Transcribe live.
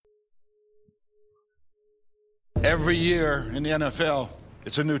Every year in the NFL,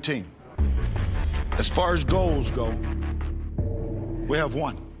 it's a new team. As far as goals go, we have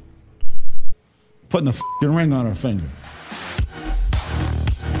one. Putting a f***ing ring on our finger.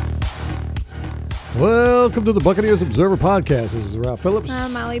 Welcome to the Buccaneers Observer Podcast. This is Ralph Phillips.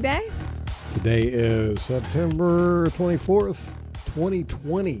 I'm Molly Bay. Today is September 24th,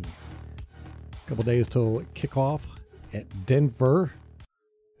 2020. A couple days till kickoff at Denver.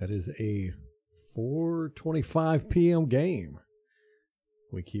 That is a 4:25 p.m. game.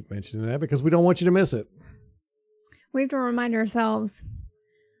 We keep mentioning that because we don't want you to miss it. We have to remind ourselves.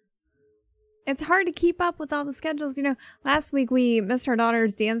 It's hard to keep up with all the schedules. You know, last week we missed our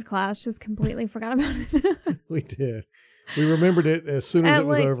daughter's dance class. Just completely forgot about it. We did. We remembered it as soon as it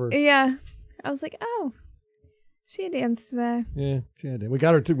was over. Yeah. I was like, oh, she had danced today. Yeah, she had. We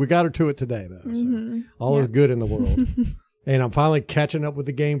got her to it today, though. Mm-hmm. So all is good in the world. And I'm finally catching up with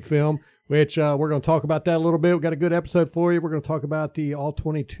the game film, which we're going to talk about that a little bit. We've got a good episode for you. We're going to talk about the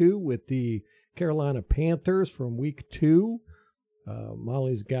All-22 with the Carolina Panthers from Week 2.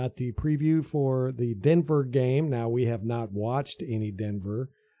 Molly's got the preview for the Denver game. Now, we have not watched any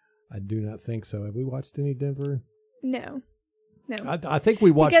Denver. I do not think so. Have we watched any Denver? No. I think we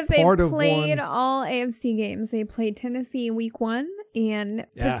watched part of one. Because they played all AFC games. They played Tennessee Week 1 and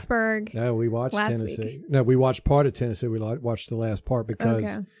Pittsburgh. No, we watched Tennessee. Week. No, we watched part of Tennessee. We watched the last part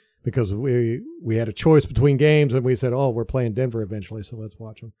because we had a choice between games, and we said, oh, we're playing Denver eventually, so let's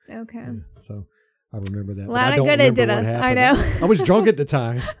watch them. Okay. Yeah, so I remember that. A lot of good it did us. I know. I was drunk at the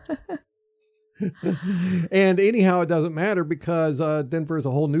time. And anyhow, it doesn't matter because Denver is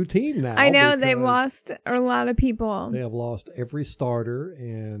a whole new team now. I know. They've lost a lot of people. They have lost every starter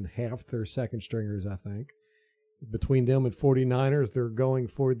and half their second stringers, I think. Between them and 49ers, they're going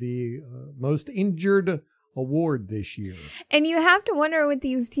for the most injured award this year. And you have to wonder with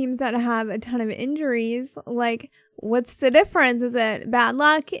these teams that have a ton of injuries, like, what's the difference? Is it bad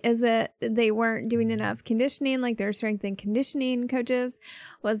luck? Is it they weren't doing enough conditioning, like their strength and conditioning coaches?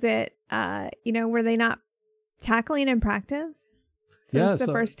 Was it, were they not tackling in practice? So it's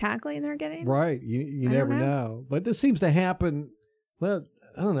the first tackling they're getting? Right. You never know. But this seems to happen, well,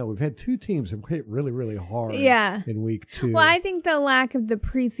 I don't know. We've had two teams that hit really, really hard in Week 2. Well, I think the lack of the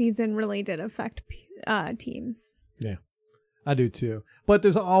preseason really did affect teams. Yeah, I do too. But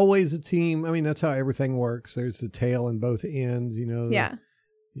there's always a team. I mean, that's how everything works. There's the tail in both ends, you know. Yeah.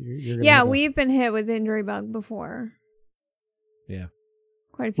 We've been hit with injury bug before. Yeah.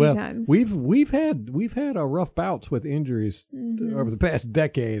 Quite a few times. We've had rough bouts with injuries over the past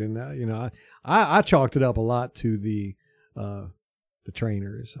decade, and I chalked it up a lot to the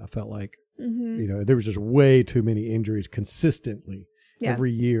trainers. I felt like there was just way too many injuries consistently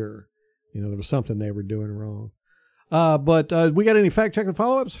every year. There was something they were doing wrong. But we got any fact checking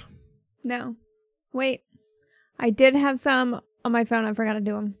follow-ups? No. Wait. I did have some on my phone. I forgot to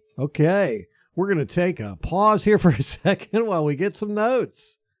do them. Okay. We're going to take a pause here for a second while we get some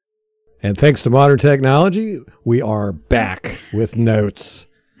notes. And thanks to modern technology, we are back with notes.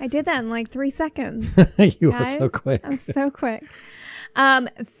 I did that in like 3 seconds. You are so quick. I'm so quick.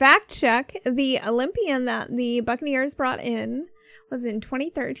 Fact check. The Olympian that the Buccaneers brought in was in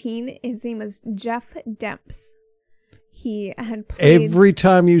 2013. His name was Jeff Demps. He had played. Every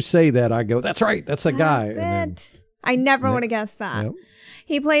time you say that, I go, that's right. That's the guy. That's it. I never would have guessed that. Yep.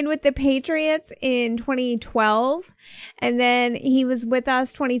 He played with the Patriots in 2012. And then he was with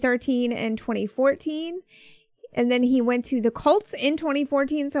us 2013 and 2014. And then he went to the Colts in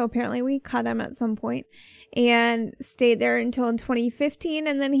 2014. So apparently we cut him at some point. And stayed there until 2015.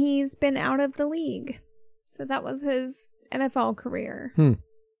 And then he's been out of the league. So that was his NFL career.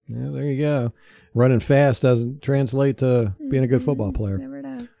 Yeah, there you go. Running fast doesn't translate to being a good football player. Never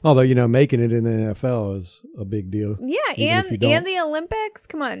does. Although, making it in the NFL is a big deal. Yeah, and the Olympics.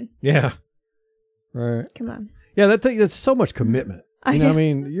 Come on. Yeah. Right. Come on. Yeah, that's so much commitment. I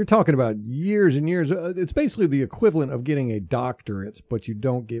mean, you're talking about years and years. It's basically the equivalent of getting a doctorate, but you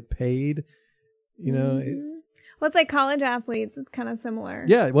don't get paid. Well, it's like college athletes. It's kind of similar.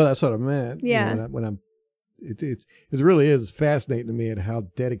 Yeah, well, that's what I meant. Yeah. It really is fascinating to me at how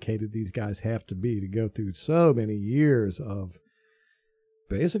dedicated these guys have to be to go through so many years of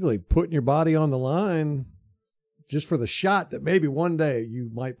basically putting your body on the line just for the shot that maybe one day you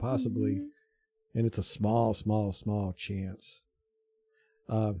might possibly, and it's a small, small, small chance.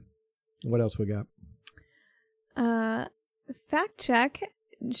 What else we got? Fact check.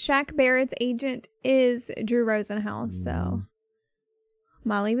 Shaq Barrett's agent is Drew Rosenhaus. So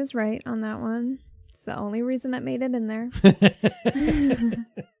Molly was right on that one. It's the only reason that made it in there.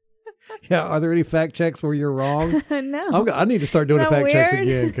 Yeah, are there any fact checks where you're wrong? No. I need to start doing the fact checks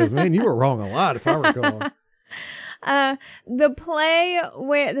again because, man, you were wrong a lot if I recall. The play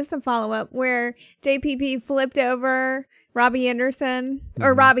where this is a follow up where JPP flipped over Robbie Anderson,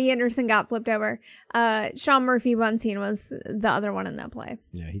 or Robbie Anderson got flipped over. Sean Murphy-Bunting was the other one in that play.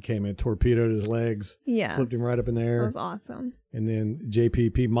 Yeah, he came in, torpedoed his legs, flipped him right up in the air. That was awesome. And then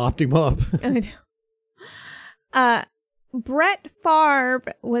JPP mopped him up. I know. Brett Favre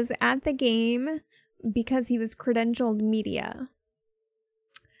was at the game because he was credentialed media.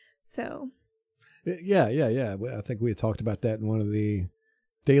 So. Yeah. I think we had talked about that in one of the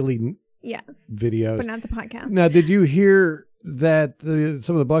daily videos. But not the podcast. Now, did you hear that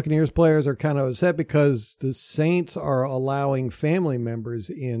some of the Buccaneers players are kind of upset because the Saints are allowing family members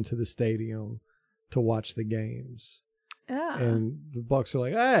into the stadium to watch the games? Oh. And the Bucs are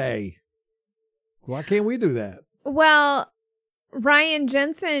like, hey, why can't we do that? Well, Ryan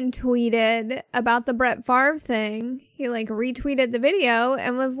Jensen tweeted about the Brett Favre thing. He retweeted the video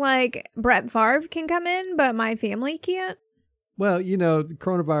and was like, Brett Favre can come in, but my family can't. Well,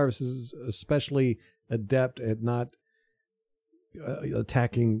 coronavirus is especially adept at not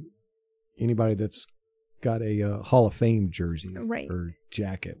attacking anybody that's got a Hall of Fame jersey or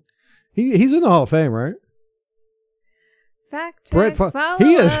jacket. He's in the Hall of Fame, right? Fact check, follow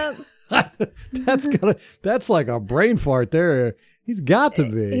up. That's like a brain fart there. He's got to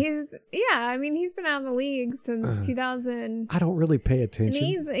be. He's been out of the league since 2000. I don't really pay attention.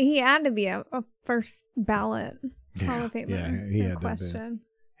 And he had to be a first ballot Hall of Famer. Yeah, he had question. To have been.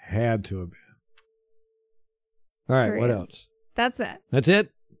 Had to have been. All right, what else? That's it. That's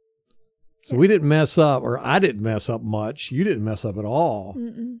it? So we didn't mess up, or I didn't mess up much. You didn't mess up at all.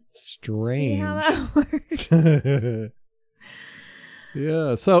 Mm-mm. Strange. See how that works.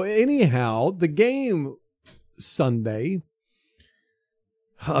 Yeah. So anyhow, the game Sunday,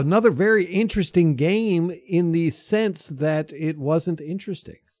 another very interesting game in the sense that it wasn't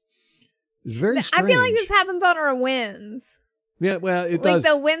interesting. It's very strange. I feel like this happens on our wins. Yeah, well, it does.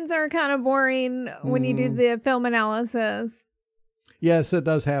 The wins are kind of boring when you do the film analysis. Yes, it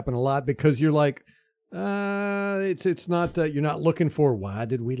does happen a lot because you're like, it's not, you're not looking for why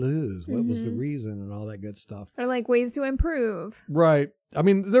did we lose? What was the reason and all that good stuff. Or ways to improve. Right. I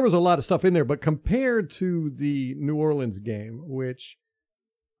mean, there was a lot of stuff in there, but compared to the New Orleans game, which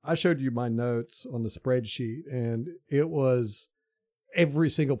I showed you my notes on the spreadsheet, and it was every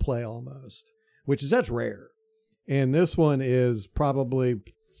single play almost, that's rare. And this one is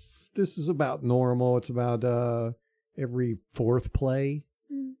this is about normal. It's about every fourth play,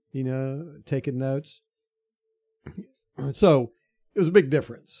 taking notes. So it was a big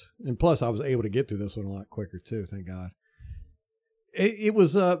difference. And plus I was able to get through this one a lot quicker too. Thank God. It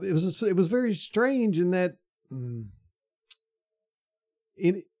was very strange in that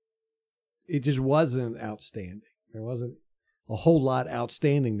it just wasn't outstanding. There wasn't a whole lot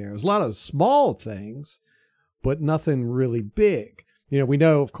outstanding there. There was a lot of small things, but nothing really big. We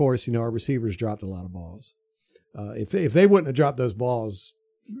know, of course, our receivers dropped a lot of balls. If they wouldn't have dropped those balls,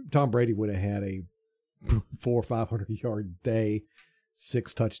 Tom Brady would have had a 400 or 500 yard day,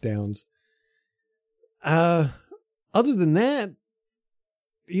 6 touchdowns. Other than that,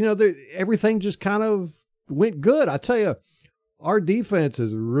 everything just kind of went good. I tell you, our defense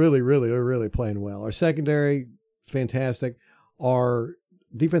is really, really, really playing well. Our secondary, fantastic. Our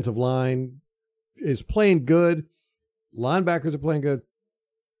defensive line is playing good. Linebackers are playing good.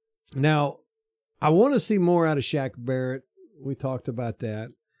 Now, I want to see more out of Shaq Barrett. We talked about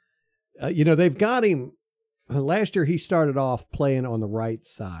that. They've got him. Last year, he started off playing on the right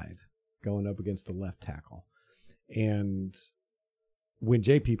side, going up against the left tackle. And when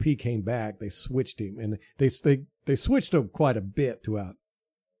JPP came back, they switched him. And they switched him quite a bit throughout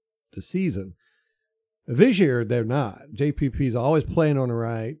the season. This year, they're not. JPP's always playing on the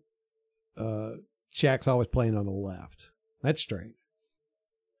right. Shaq's always playing on the left. That's strange.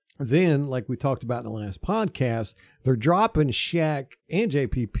 Then, like we talked about in the last podcast, they're dropping Shaq and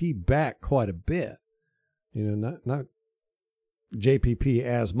JPP back quite a bit. Not JPP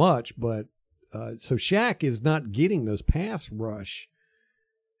as much, but so Shaq is not getting those pass rush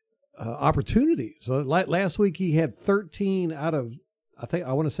opportunities. So last week he had 13 out of,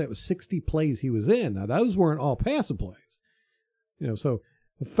 I want to say it was 60 plays he was in. Now those weren't all passing plays. So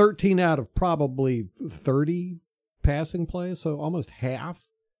 13 out of probably 30 passing plays, so almost half.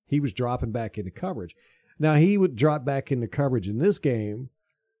 He was dropping back into coverage. Now, he would drop back into coverage in this game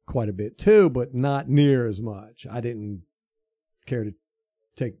quite a bit too, but not near as much. I didn't care to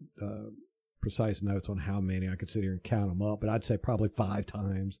take precise notes on how many. I could sit here and count them up, but I'd say probably 5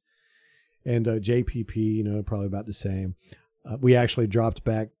 times. And JPP, probably about the same. We actually dropped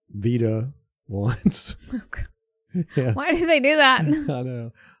back Vita once. Yeah. Why did they do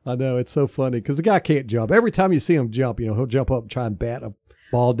that? I know. It's so funny because the guy can't jump. Every time you see him jump, he'll jump up and try and bat a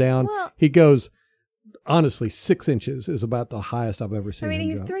ball down. Well, he goes, honestly, 6 inches is about the highest I've ever seen him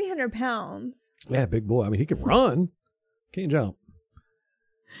he's jump. 300 pounds. Yeah, big boy. I mean, he can run. Can't jump.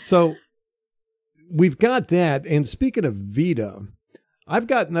 So we've got that. And speaking of Vita, I've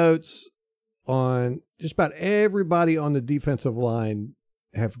got notes on just about everybody on the defensive line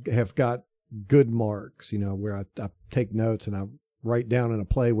have got good marks, where I take notes and I write down in a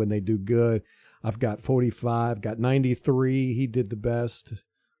play when they do good. I've got 45, got 93. He did the best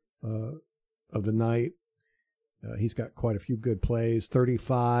of the night. He's got quite a few good plays.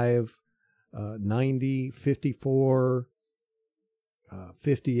 35, 90, 54,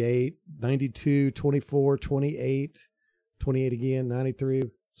 58, 92, 24, 28, 28 again, 93,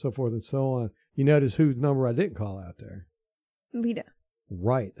 so forth and so on. You notice whose number I didn't call out there? Vita.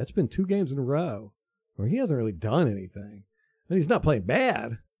 Right. That's been 2 games in a row where he hasn't really done anything. And he's not playing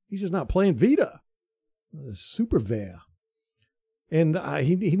bad. He's just not playing Vita. Super Vita. And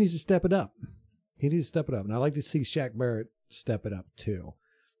he needs to step it up. He needs to step it up. And I like to see Shaq Barrett step it up too.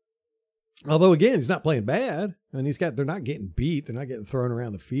 Although, again, he's not playing bad. And they're not getting beat. They're not getting thrown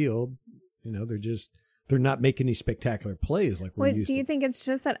around the field. They're not making these spectacular plays like we're used to. Do you think it's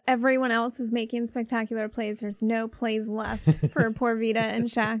just that everyone else is making spectacular plays? There's no plays left for poor Vita and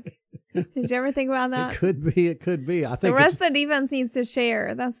Shaq. Did you ever think about that? It could be. I think the rest of the defense needs to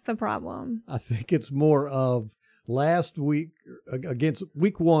share. That's the problem. I think it's more of last week against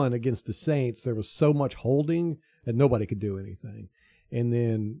week 1 against the Saints. There was so much holding that nobody could do anything. And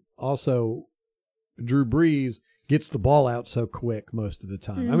then also Drew Brees gets the ball out so quick most of the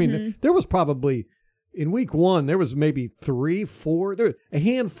time. Mm-hmm. I mean, there was probably in week 1, there was maybe 3, 4, a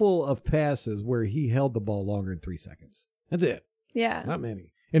handful of passes where he held the ball longer than 3 seconds. That's it. Yeah. Not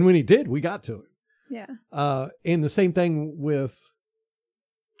many. And when he did, we got to it. Yeah. And the same thing with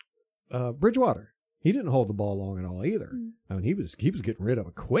Bridgewater. He didn't hold the ball long at all either. I mean, he was getting rid of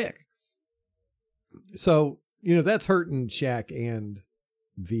it quick. So, that's hurting Shaq and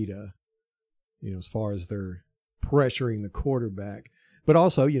Vita, as far as they're pressuring the quarterback. But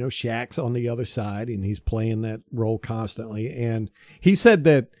also, Shaq's on the other side, and he's playing that role constantly. And he said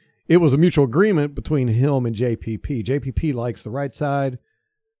that it was a mutual agreement between him and JPP. JPP likes the right side.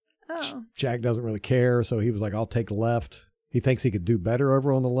 Oh. Shaq doesn't really care, so he was like, I'll take left. He thinks he could do better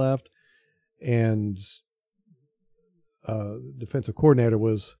over on the left. And defensive coordinator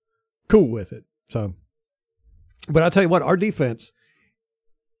was cool with it. So, but I'll tell you what, our defense,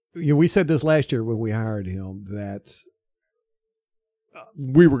 we said this last year when we hired him, that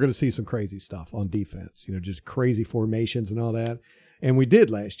we were going to see some crazy stuff on defense, just crazy formations and all that. And we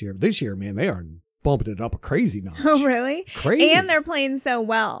did last year. This year, man, they are bumping it up a crazy notch. Oh, really? Crazy. And they're playing so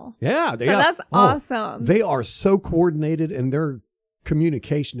well. Yeah. That's awesome. They are so coordinated, and their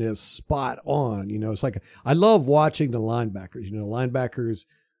communication is spot on. It's like, I love watching the linebackers. Linebackers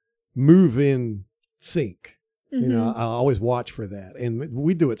move in sync. Mm-hmm. I always watch for that, and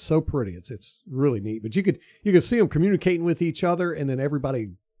we do it so pretty. It's really neat. But you could see them communicating with each other, and then everybody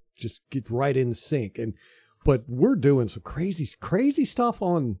just gets right in sync. But we're doing some crazy stuff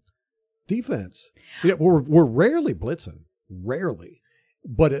on defense. We're rarely blitzing,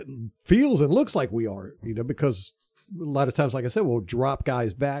 but it feels and looks like we are. Because a lot of times, like I said, we'll drop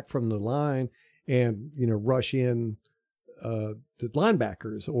guys back from the line and rush in the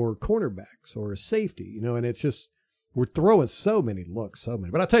linebackers or cornerbacks or a safety, and it's just, we're throwing so many looks,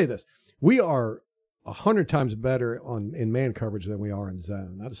 But I'll tell you this, we are 100 times better in man coverage than we are in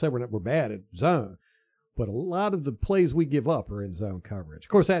zone. Not to say we're bad at zone, but a lot of the plays we give up are in zone coverage. Of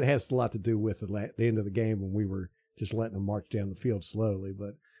course, that has a lot to do with the end of the game when we were just letting them march down the field slowly.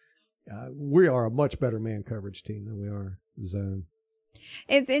 But we are a much better man coverage team than we are zone.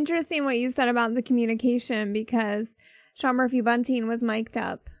 It's interesting what you said about the communication, because Sean Murphy-Bunting was mic'd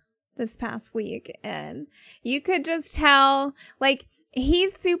up this past week, and you could just tell, like,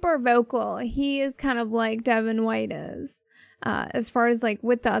 he's super vocal. He is kind of like Devin White is, as far as like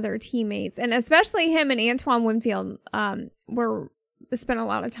with the other teammates, and especially him and Antoine Winfield spent a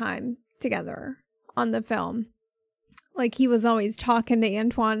lot of time together on the film. Like, he was always talking to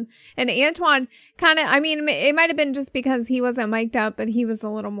Antoine, and Antoine kind of, it might have been just because he wasn't mic'd up, but he was a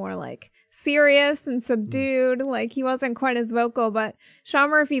little more like serious and subdued. Like, he wasn't quite as vocal, but Sean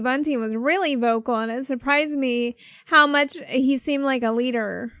Murphy-Bunting was really vocal, and it surprised me how much he seemed like a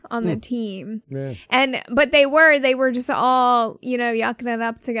leader on the team. Yeah. But they were just all, yucking it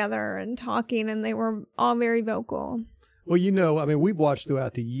up together and talking, and they were all very vocal. Well, we've watched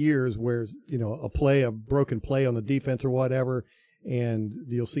throughout the years where, a broken play on the defense or whatever, and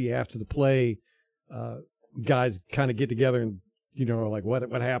you'll see after the play, guys kind of get together and, are like, what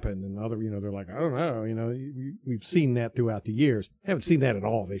happened? And other, they're like, I don't know. We've seen that throughout the years. Haven't seen that at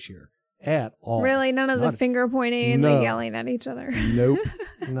all this year. At all. Really? None of the finger pointing and the yelling at each other? Nope.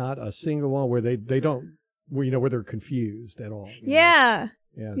 Not a single one where they don't, where they're confused at all. Yeah.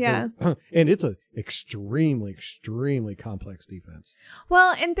 Yeah. And it's a extremely, extremely complex defense.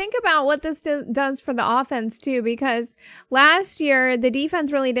 Well, and think about what this does for the offense, too, because last year the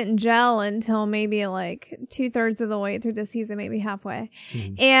defense really didn't gel until maybe like 2/3 of the way through the season, maybe halfway.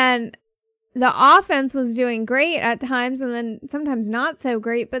 Mm-hmm. And the offense was doing great at times and then sometimes not so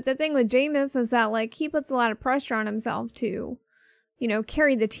great. But the thing with Jameis is that like he puts a lot of pressure on himself to,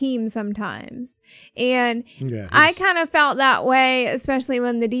 carry the team sometimes. And I kind of felt that way, especially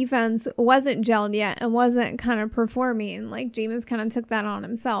when the defense wasn't gelled yet and wasn't kind of performing. Like Jameis kind of took that on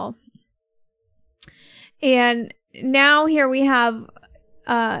himself. And now here we have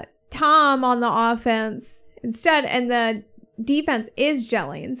Tom on the offense instead, and the defense is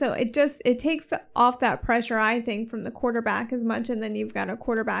gelling. So it takes off that pressure, I think, from the quarterback as much. And then you've got a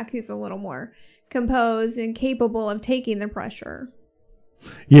quarterback who's a little more composed and capable of taking the pressure.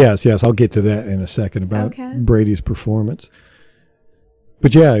 Yes. I'll get to that in a second about Brady's performance.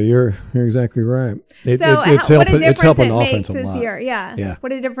 But yeah, you're exactly right. It's helping the offense a lot. Year. Yeah.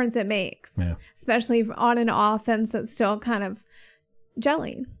 What a difference it makes. Yeah. Especially on an offense that's still kind of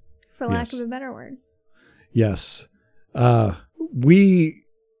gelling, for lack of a better word. Yes. We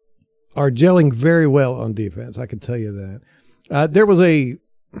are gelling very well on defense. I can tell you that. There was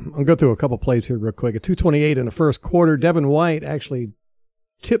I'll go through a couple plays here real quick. A 2:28 in the first quarter. Devin White actually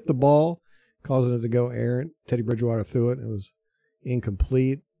tipped the ball, causing it to go errant. Teddy Bridgewater threw it. It was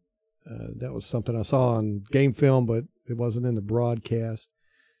incomplete. That was something I saw on game film, but it wasn't in the broadcast.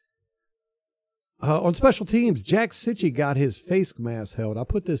 On special teams, Jack Sitchy got his face mask held. I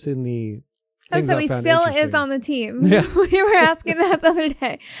put this in the... so he still is on the team. Yeah. We were asking that the other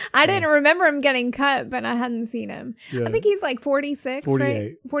day. I didn't remember him getting cut, but I hadn't seen him. Yeah. I think he's like 46, 48,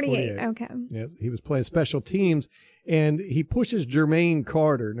 right? 48. Okay. Yeah, he was playing special teams, and he pushes Jermaine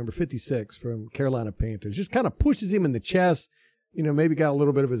Carter, number 56 from Carolina Panthers. Just kind of pushes him in the chest, maybe got a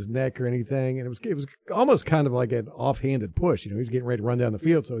little bit of his neck or anything, and it was almost kind of like an offhanded push. He's getting ready to run down the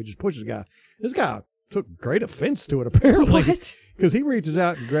field, so he just pushes the guy. This guy took great offense to it, apparently. What? Because he reaches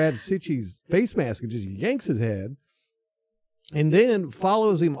out and grabs Sitchy's face mask and just yanks his head, and then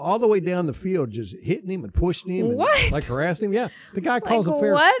follows him all the way down the field, just hitting him and pushing him, and, like harassing him. Yeah, the guy calls a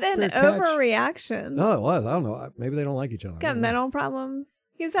fair. What an fair overreaction! No, it was. I don't know. Maybe they don't like each other. He's got mental problems.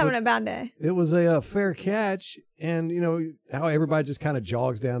 He was having a bad day. It was a fair catch, and how everybody just kind of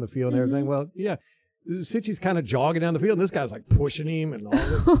jogs down the field and everything. Well, yeah. Sitchy's kind of jogging down the field, and this guy's like pushing him and all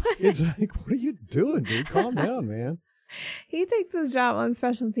that. It's like, what are you doing, dude? Calm down, man. He takes his job on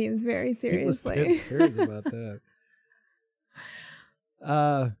special teams very seriously. He was serious about that.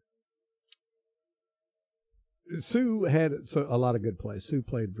 Sue had a lot of good plays. Sue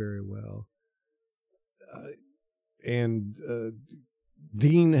played very well. And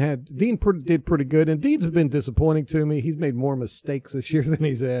Dean did pretty good. And Dean's been disappointing to me. He's made more mistakes this year than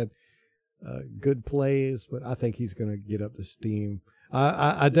he's had good plays, but I think he's going to get up to steam.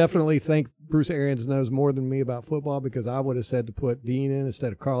 I definitely think Bruce Arians knows more than me about football, because I would have said to put Dean in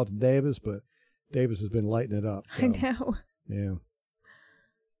instead of Carlton Davis, but Davis has been lighting it up. So, I know. Yeah.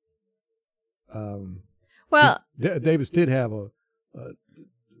 Well, Davis did have a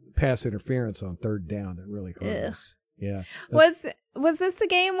pass interference on third down that really hurt us. Yeah. Was this the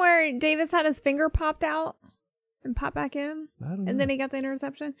game where Davis had his finger popped out and popped back in? I don't know. And then he got the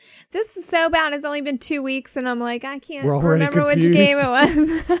interception? This is so bad. It's only been 2 weeks, and I'm like, I can't remember which game it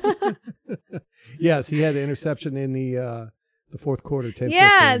was. Yes, he had the interception in the fourth quarter. 10-15.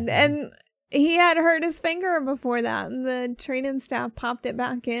 Yeah, and he had hurt his finger before that, and the training staff popped it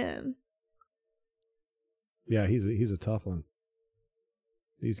back in. Yeah, he's a tough one.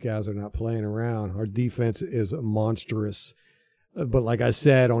 These guys are not playing around. Our defense is monstrous. But like I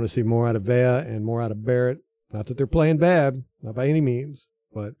said, I want to see more out of Vea and more out of Barrett. Not that they're playing bad, not by any means.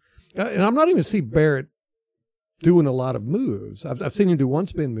 But and I'm not even see Barrett doing a lot of moves. I've seen him do one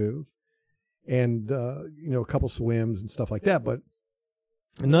spin move and, a couple swims and stuff like that. But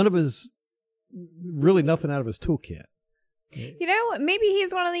really nothing out of his toolkit. Maybe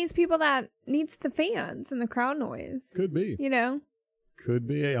he's one of these people that needs the fans and the crowd noise. Could be. Could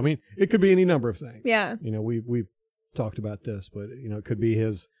be. I mean, it could be any number of things. Yeah. We've talked about this, but, it could be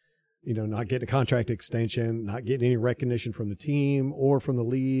his, not getting a contract extension, not getting any recognition from the team or from the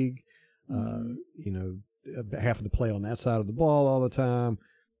league, having to play on that side of the ball all the time,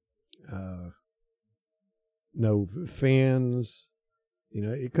 no fans,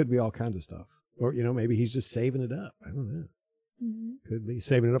 it could be all kinds of stuff. Or, maybe he's just saving it up. I don't know. Mm-hmm. Could be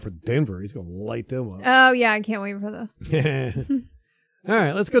saving it up for Denver. He's going to light them up. Oh, yeah. I can't wait for this. All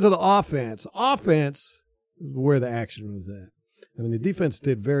right, let's go to the offense. Offense is where the action was at. I mean, the defense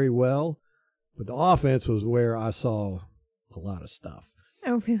did very well, but the offense was where I saw a lot of stuff.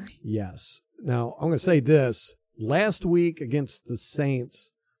 Oh, really? Yes. Now, I'm going to say this. Last week against the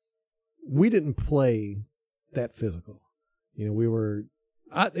Saints, we didn't play that physical. We were,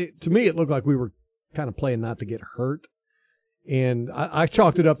 to me, it looked like we were kind of playing not to get hurt. And I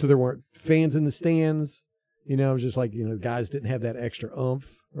chalked it up to there weren't fans in the stands. It was just like, guys didn't have that extra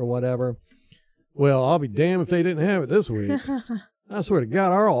oomph or whatever. Well, I'll be damned if they didn't have it this week. I swear to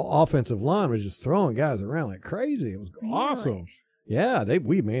God, our offensive line was just throwing guys around like crazy. It was awesome. Yeah,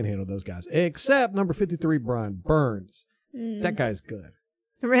 we manhandled those guys, except number 53, Brian Burns. That guy's good.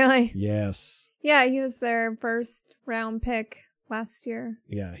 Really? Yes. Yeah, he was their first round pick last year.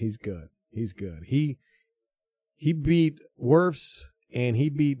 Yeah, he's good. He's good. He beat Wirfs and he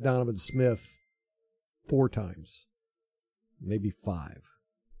beat Donovan Smith 4 times, maybe 5.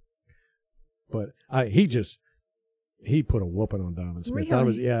 But he put a whooping on Donovan Smith.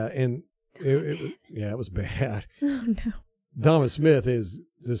 Really? And it was bad. Oh no. Donovan Smith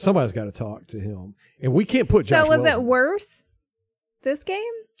somebody's got to talk to him, and we can't put Josh. So was it worse this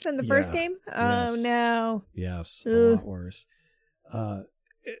game than the first game? Oh yes. No. Yes, a lot worse.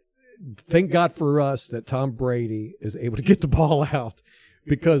 Thank God for us that Tom Brady is able to get the ball out,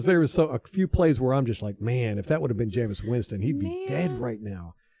 because there was a few plays where I'm just like, man, if that would have been Jameis Winston, he'd be dead right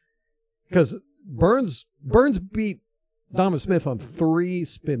now. Because Burns beat Donovan Smith on 3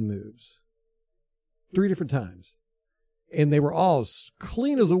 spin moves, 3 different times. And they were all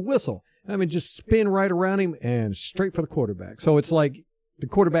clean as a whistle. I mean, just spin right around him and straight for the quarterback. So it's like the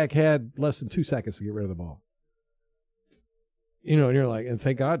quarterback had less than 2 seconds to get rid of the ball. And you're like, and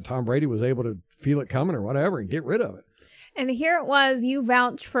thank God Tom Brady was able to feel it coming or whatever and get rid of it. And here it was, you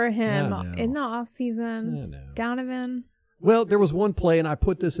vouched for him in the offseason. Donovan. Well, there was one play, and I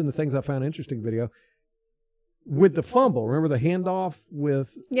put this in the things I found interesting video, with the fumble. Remember the handoff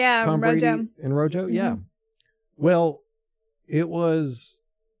with Tom Brady and Rojo? Mm-hmm. Yeah. Well, it was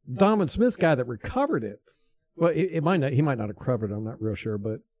Donovan Smith's guy that recovered it. Well, he might not have covered it. I'm not real sure,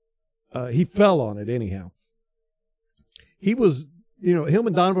 but he fell on it anyhow. He was, him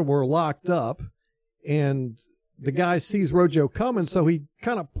and Donovan were locked up, and the guy sees Rojo coming, so he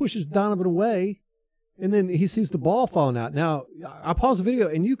kind of pushes Donovan away, and then he sees the ball falling out. Now, I paused the video,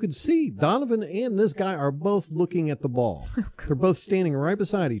 and you could see Donovan and this guy are both looking at the ball. They're both standing right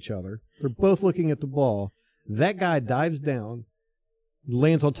beside each other. They're both looking at the ball. That guy dives down,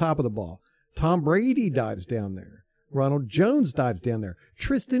 lands on top of the ball. Tom Brady dives down there. Ronald Jones dives down there.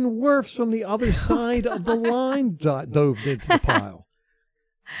 Tristan Wirfs from the other side of the line dove into the pile.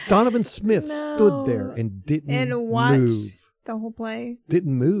 Donovan Smith stood there and didn't move. The whole play.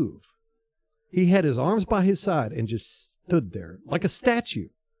 Didn't move. He had his arms by his side and just stood there like a statue,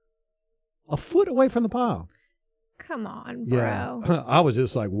 a foot away from the pile. Come on, bro. Yeah. I was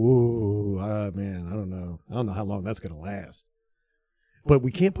just like, whoa, man, I don't know how long that's going to last. But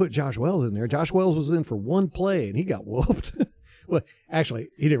we can't put Josh Wells in there. Josh Wells was in for one play, and he got whooped. Well, actually,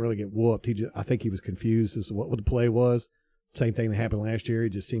 he didn't really get whooped. I think he was confused as to what the play was. Same thing that happened last year. He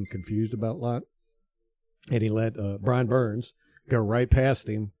just seemed confused about a lot. And he let Brian Burns go right past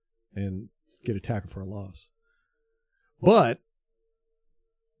him and get a tackle for a loss. But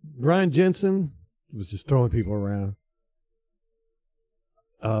Ryan Jensen was just throwing people around.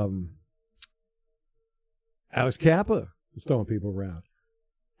 Alex Kappa was throwing people around.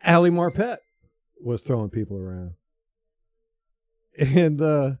 Ali Marpet was throwing people around. And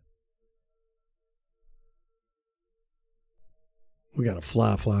we got a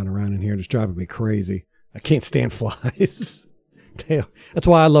fly flying around in here that's driving me crazy. I can't stand flies. Damn. That's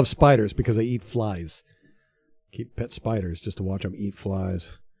why I love spiders, because they eat flies. Keep pet spiders just to watch them eat flies.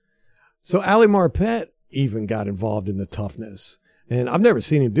 So Ali Marpet even got involved in the toughness. And I've never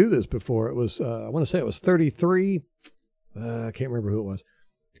seen him do this before. It was, I want to say it was 33. I can't remember who it was.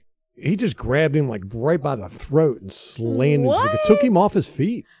 He just grabbed him like right by the throat and slammed him. It took him off his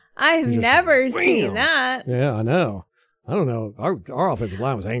feet. I've never seen that. Yeah, I know. I don't know. Our offensive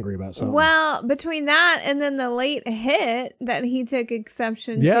line was angry about something. Well, between that and then the late hit that he took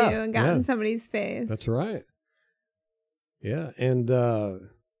exception to and got in somebody's face. That's right. Yeah, and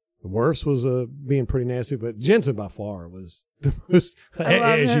Wirfs was being pretty nasty, but Jensen by far was the most,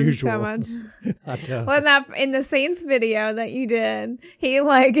 as usual. So much. Well, in the Saints video that you did, he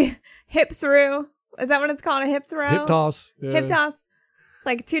like hip threw. Is that what it's called? A hip throw? Hip toss. Yeah. Hip toss.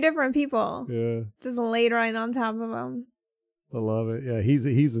 Like 2 different people. Yeah. Just laid right on top of him. I love it. Yeah, he's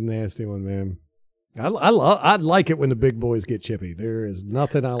a nasty one, man. I like it when the big boys get chippy. There is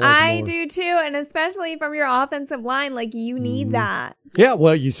nothing I like more. I do too, and especially from your offensive line, like you need that. Yeah,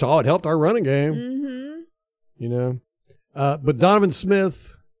 well, you saw it helped our running game. Mm-hmm. You know, but Donovan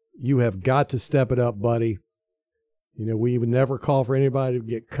Smith, you have got to step it up, buddy. You know, we would never call for anybody to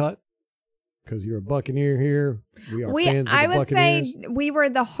get cut because you're a Buccaneer here. We are fans of the I would Buccaneers. say we were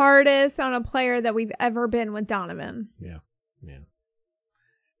the hardest on a player that we've ever been with Donovan. Yeah.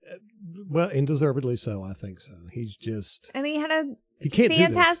 Well, and deservedly so, I think so. He's just... And he had a can't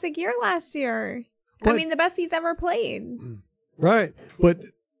fantastic year last year. But, I mean, the best he's ever played. Right. But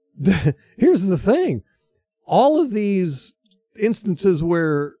here's the thing. All of these instances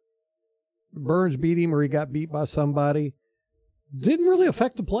where Burns beat him or he got beat by somebody didn't really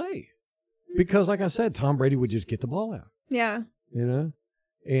affect the play. Because, like I said, Tom Brady would just get the ball out. Yeah. You know?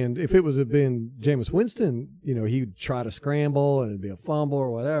 And if it had been Jameis Winston, you know, he'd try to scramble and it'd be a fumble or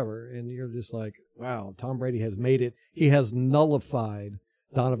whatever. And you're just like, wow, Tom Brady has made it. He has nullified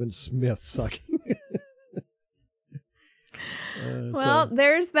Donovan Smith sucking. Well,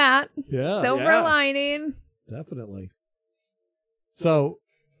 there's that. Yeah. Silver lining. Definitely. So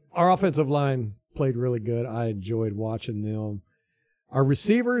our offensive line played really good. I enjoyed watching them. Our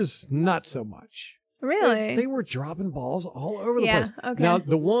receivers, not so much. Really? They were dropping balls all over the place. Okay. Now,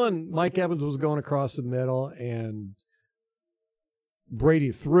 the one, Mike Evans was going across the middle, and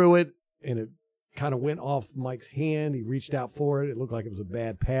Brady threw it, and it kind of went off Mike's hand. He reached out for it. It looked like it was a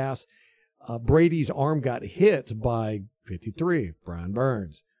bad pass. Brady's arm got hit by 53, Brian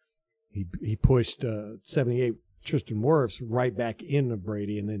Burns. He pushed 78, Tristan Wirfs, right back into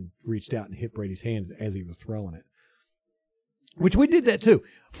Brady and then reached out and hit Brady's hands as he was throwing it. Which we did that too.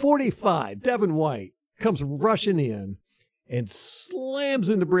 45, Devin White comes rushing in and slams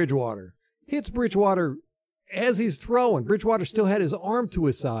into Bridgewater. Hits Bridgewater as he's throwing. Bridgewater still had his arm to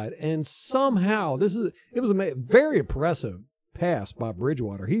his side, and somehow it was a very impressive pass by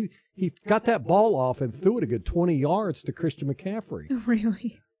Bridgewater. He got that ball off and threw it a good 20 yards to Christian McCaffrey.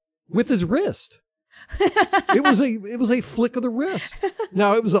 Really? With his wrist. It was a flick of the wrist.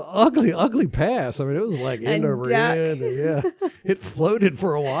 Now, it was an ugly pass. I mean, it was like end over end. Yeah, it floated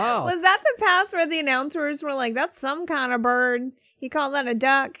for a while. Was that the pass where the announcers were like, "That's some kind of bird"? He called that a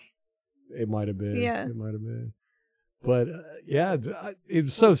duck. It might have been. Yeah, it might have been. But it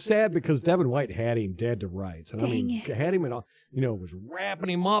was so sad because Devin White had him dead to rights, and had him and was wrapping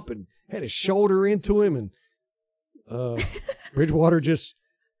him up and had his shoulder into him, and Bridgewater just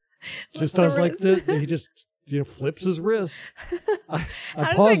does like this. He just flips his wrist.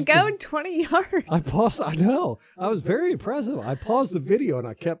 How does it go 20 yards? I paused. I know. I was very impressive. I paused the video and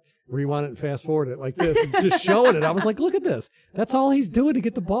I kept rewinding and fast forwarding it like this, and just showing it. I was like, look at this. That's all he's doing to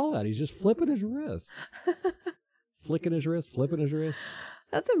get the ball out. He's just flipping his wrist. Flicking his wrist, flipping his wrist.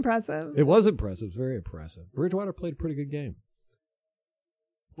 That's impressive. It was impressive. It was very impressive. Bridgewater played a pretty good game.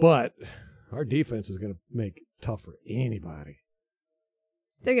 But our defense is going to make it tough for anybody.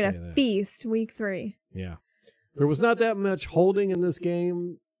 They're going to feast week 3. Yeah. There was not that much holding in this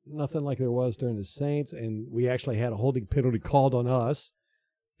game. Nothing like there was during the Saints. And we actually had a holding penalty called on us,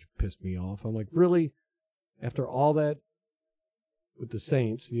 which pissed me off. I'm like, really? After all that with the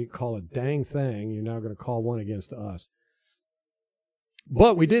Saints, you call a dang thing. You're now going to call one against us.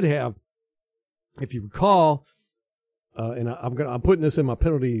 But we did have, if you recall, and I'm putting this in my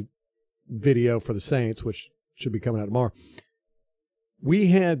penalty video for the Saints, which should be coming out tomorrow. We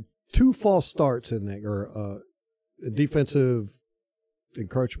had 2 false starts in there, or defensive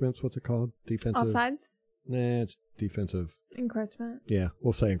encroachments. What's it called? Defensive offsides? Nah, it's defensive encroachment. Yeah,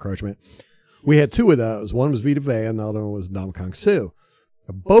 we'll say encroachment. We had 2 of those. One was Vita Vea, and the other one was Ndamukong Suh.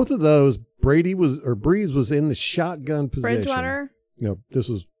 Both of those, Breeze was in the shotgun position. Bridgewater? No, this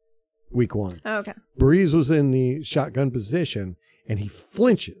was week 1. Oh, okay. Breeze was in the shotgun position, and he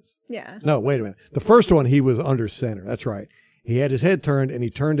flinches. Yeah. No, wait a minute. The first one, he was under center. That's right. He had his head turned, and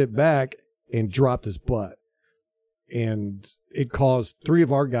he turned it back and dropped his butt. And it caused 3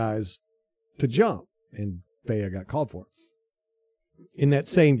 of our guys to jump, and Vea got called for it. In that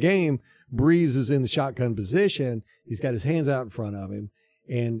same game, Breeze is in the shotgun position. He's got his hands out in front of him,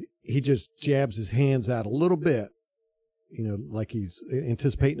 and he just jabs his hands out a little bit, like he's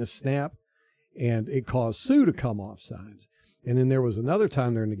anticipating a snap, and it caused Suh to come off sides. And then there was another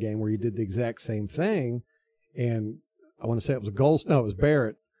time during the game where he did the exact same thing, and I want to say it was it was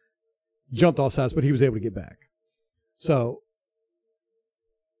Barrett, jumped off sides, but he was able to get back. So,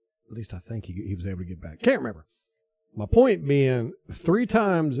 at least I think he was able to get back. Can't remember. My point being, 3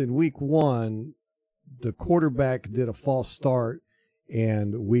 times in week 1, the quarterback did a false start,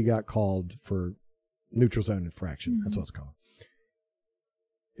 and we got called for neutral zone infraction. Mm-hmm. That's what it's called.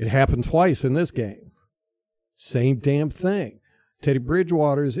 It happened twice in this game. Same damn thing. Teddy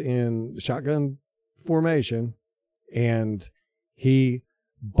Bridgewater's in shotgun formation, and he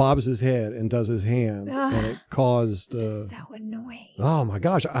bobs his head and does his hand, and it caused... so annoying. Oh, my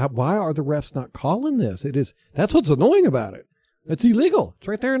gosh. Why are the refs not calling this? That's what's annoying about it. It's illegal. It's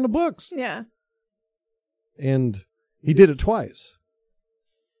right there in the books. Yeah. And he did it twice.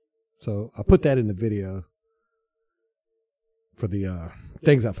 So I put that in the video for the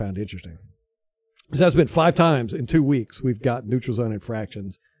things I found interesting. So that's been 5 times in 2 weeks we've got neutral zone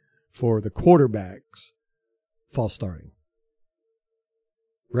infractions for the quarterbacks false starting.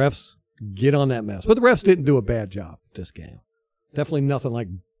 Refs, get on that mess. But the refs didn't do a bad job this game. Definitely nothing like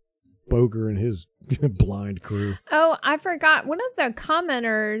Boger and his blind crew. Oh, I forgot. One of the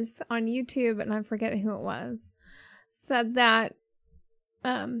commenters on YouTube, and I forget who it was, said that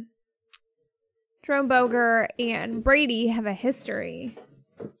Jerome Boger and Brady have a history.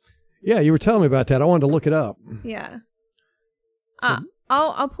 Yeah, you were telling me about that. I wanted to look it up. Yeah.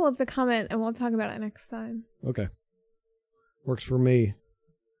 I'll pull up the comment and we'll talk about it next time. Okay. Works for me.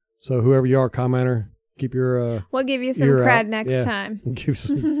 So whoever you are, commenter, keep your we'll give you some cred next time. Give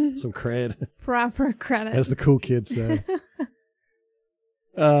some cred. Proper credit. As the cool kids say.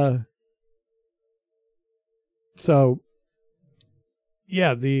 So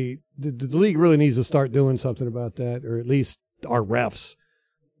yeah, the league really needs to start doing something about that, or at least our refs.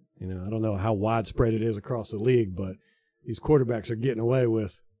 You know, I don't know how widespread it is across the league, but these quarterbacks are getting away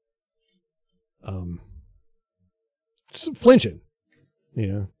with flinching, you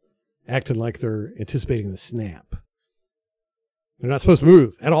know, acting like they're anticipating the snap. They're not supposed to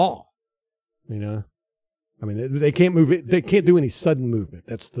move at all, you know. I mean, they can't move it. They can't do any sudden movement.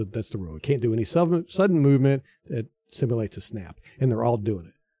 That's the rule. They can't do any sudden movement that simulates a snap, and they're all doing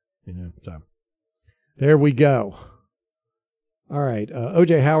it, you know. So there we go. All right,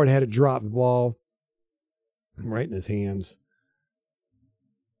 O.J. Howard had a drop ball right in his hands.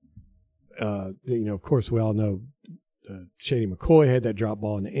 You know, of course, we all know Shady McCoy had that drop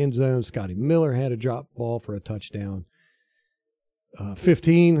ball in the end zone. Scotty Miller had a drop ball for a touchdown.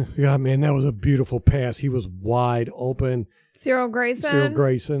 15, yeah, man, that was a beautiful pass. He was wide open. Cyril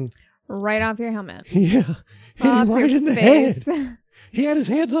Grayson. Right off your helmet. Yeah, hit him right in the head. He had his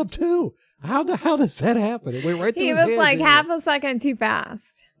hands up, too. How the hell does that happen? It went right through his head. He was like half a second too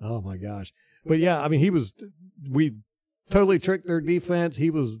fast. Oh, my gosh. But, yeah, I mean, we totally tricked their defense. He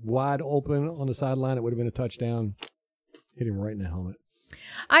was wide open on the sideline. It would have been a touchdown. Hit him right in the helmet.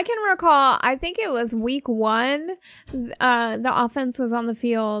 I can recall, I think it was week 1, the offense was on the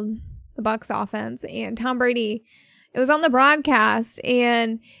field, the Bucs offense, and Tom Brady, it was on the broadcast,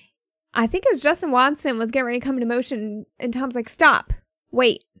 and I think it was Justin Watson was getting ready to come into motion, and Tom's like, stop,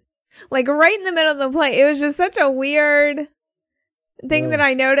 wait. Like right in the middle of the play. It was just such a weird thing that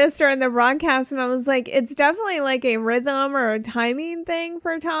I noticed during the broadcast, and I was like, it's definitely like a rhythm or a timing thing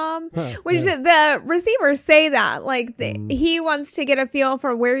for Tom, which the receivers say that, like he wants to get a feel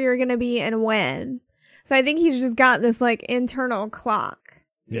for where you're going to be and when. So I think he's just got this like internal clock.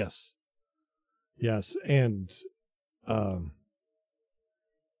 Yes. And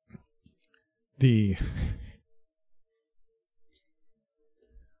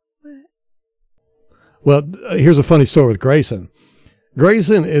Well, here's a funny story with Grayson.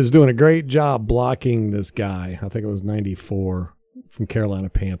 Grayson is doing a great job blocking this guy. I think it was 94 from Carolina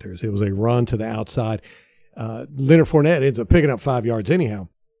Panthers. It was a run to the outside. Leonard Fournette ends up picking up 5 yards anyhow.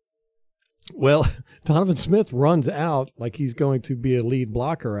 Well, Donovan Smith runs out like he's going to be a lead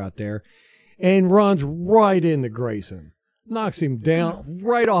blocker out there and runs right into Grayson. Knocks him down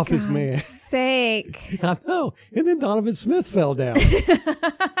right off his man. Sake. I know. And then Donovan Smith fell down.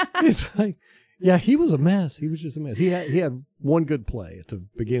 It's like... Yeah, he was a mess. He was just a mess. He had one good play at the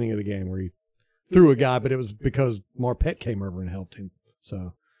beginning of the game where he threw a guy, but it was because Marpet came over and helped him.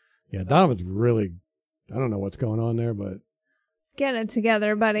 So, yeah, Donovan's really, I don't know what's going on there, but. Get it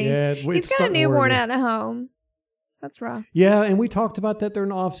together, buddy. Yeah, he's got a newborn at home. That's rough. Yeah, and we talked about that during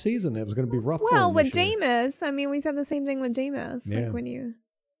the off season. It was going to be rough for him. Well, with Jameis, I mean, we said the same thing with Jameis. Yeah. Like when you.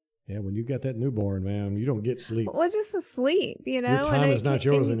 Yeah, when you got that newborn, man, you don't get sleep. Well, just asleep, you know. Your time is not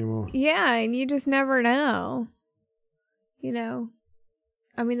yours anymore. Yeah, and you just never know. You know,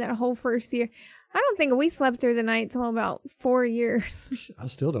 I mean, that whole first year. I don't think we slept through the night till about 4 years. I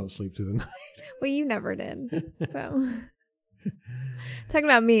still don't sleep through the night. Well, you never did. So, talking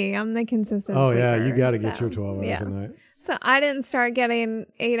about me, I'm the consistent Oh, sleeper, yeah, you got to get your 12 hours a night. So, I didn't start getting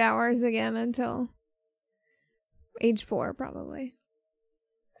 8 hours again until age 4, probably.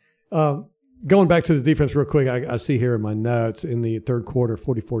 Going back to the defense real quick, I see here in my notes in the third quarter,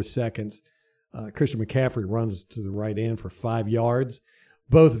 44 seconds, Christian McCaffrey runs to the right end for 5 yards.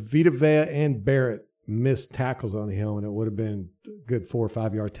 both Vita Vea and Barrett missed tackles on him, and it would have been a good 4 or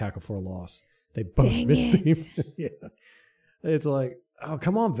 5 yard tackle for a loss. They both missed him. Yeah. It's like, oh,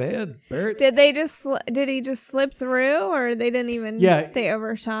 come on, Vea, Barrett. Did he just slip through, or they didn't even? Yeah, they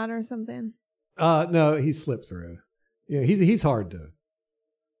overshot or something. No, he slipped through. Yeah, he's hard to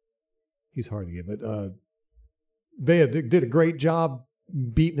get, but Vea did a great job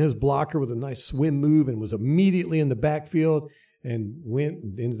beating his blocker with a nice swim move, and was immediately in the backfield and went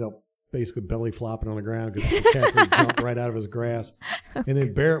and ended up basically belly flopping on the ground because McCaffrey jumped right out of his grasp. And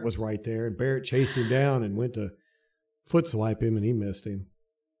then Barrett was right there, and Barrett chased him down and went to foot swipe him, and he missed him.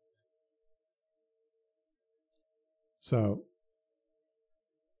 So,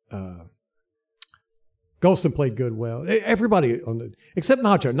 Golston played good well. Everybody except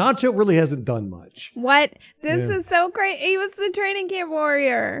Nacho. Nacho really hasn't done much. What? This is so great. He was the training camp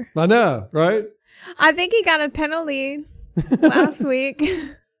warrior. I know, right? I think he got a penalty last week.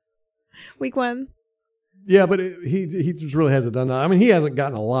 Week 1. Yeah, but he just really hasn't done that. I mean, he hasn't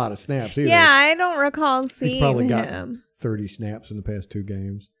gotten a lot of snaps either. Yeah, I don't recall seeing him. He's probably gotten 30 snaps in the past 2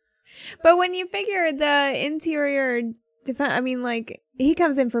 games. But when you figure the interior defense, I mean, like, he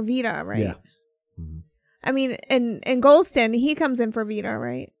comes in for Vita, right? Yeah. Mm-hmm. I mean, and Golston, he comes in for Vita,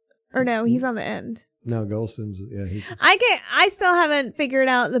 right? Or no, he's on the end. No, Golston's, yeah. I still haven't figured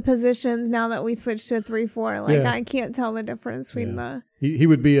out the positions now that we switched to 3-4. Like, I can't tell the difference between the... He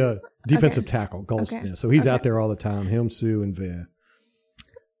would be a defensive tackle, Golston. Okay. Yeah. So he's out there all the time, him, Sue, and Vea.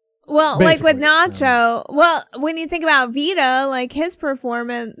 Well, basically, like with Nacho, well, when you think about Vita, like his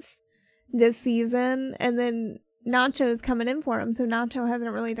performance this season, and then Nacho's coming in for him, so Nacho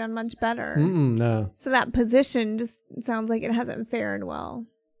hasn't really done much better. No. So that position just sounds like it hasn't fared well.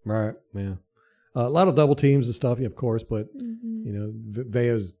 Right, yeah. A lot of double teams and stuff, of course, but, you know,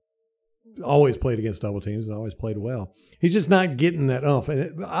 Vea's always played against double teams and always played well. He's just not getting that oomph.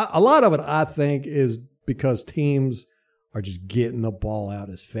 And a lot of it, I think, is because teams are just getting the ball out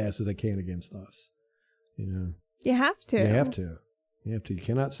as fast as they can against us. You know, you have to. You have to. You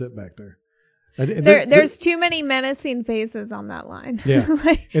cannot sit back there. There's too many menacing faces on that line. Yeah,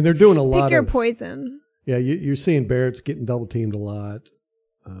 and they're doing a lot. Pick your poison. Yeah, you're seeing Barrett's getting double teamed a lot.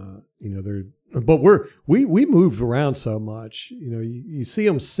 You know, but we moved around so much. You know, you see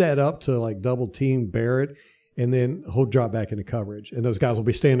them set up to like double team Barrett, and then he'll drop back into coverage, and those guys will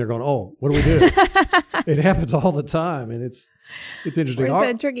be standing there going, "Oh, what do we do?" It happens all the time, and it's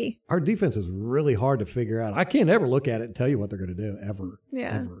interesting. Tricky. Our defense is really hard to figure out. I can't ever look at it and tell you what they're going to do ever.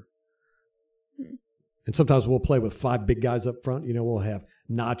 Yeah. Ever. And sometimes we'll play with 5 big guys up front. You know, we'll have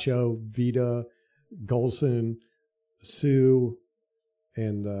Nacho, Vita, Golson, Sue,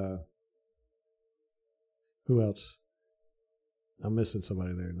 and who else? I'm missing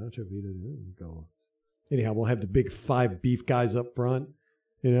somebody there. Nacho, Vita, go. Anyhow, we'll have the big 5 beef guys up front,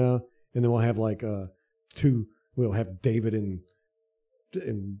 you know, and then we'll have like 2. We'll have David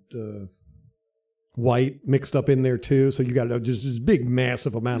and White mixed up in there too. So you got just this big,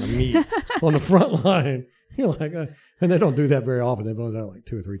 massive amount of meat on the front line. You're like, and they don't do that very often. They've only done it like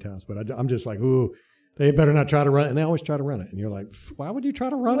 2 or 3 times. But I'm just like, ooh, they better not try to run it. And they always try to run it. And you're like, why would you try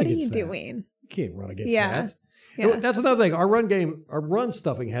to run against that? What are you doing? You can't run against that. Yeah. That's another thing. Our run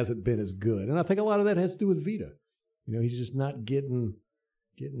stuffing hasn't been as good. And I think a lot of that has to do with Vita. You know, he's just not getting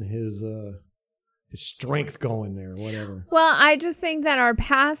his strength going there, whatever. Well, I just think that our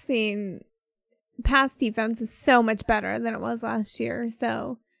pass defense is so much better than it was last year.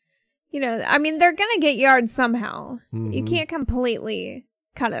 So, you know, I mean, they're going to get yards somehow. Mm-hmm. You can't completely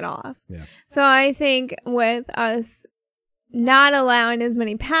cut it off. Yeah. So I think with us not allowing as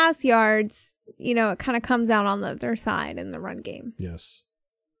many pass yards, you know, it kind of comes out on the other side in the run game. Yes.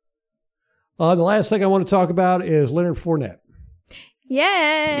 The last thing I want to talk about is Leonard Fournette.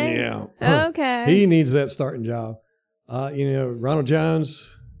 Yay. Yeah. Okay. He needs that starting job. You know, Ronald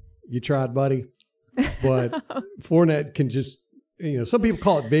Jones, you tried, buddy. But Fournette can just, you know, some people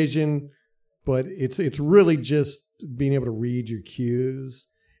call it vision, but it's really just being able to read your cues.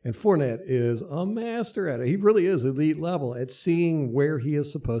 And Fournette is a master at it. He really is elite level at seeing where he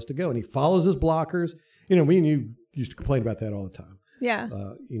is supposed to go. And he follows his blockers. You know, me and you used to complain about that all the time. Yeah.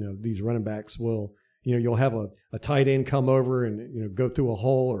 You know, these running backs will, you know, you'll have a tight end come over and, you know, go through a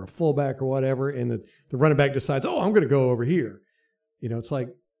hole or a fullback or whatever. And the running back decides, oh, I'm going to go over here. You know, it's like,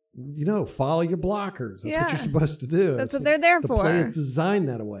 you know, follow your blockers. That's what you're supposed to do. That's what they're there for. The play is designed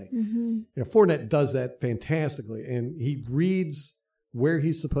that way. Mm-hmm. You know, Fournette does that fantastically. And he reads where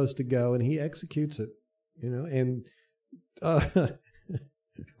he's supposed to go and he executes it, you know, and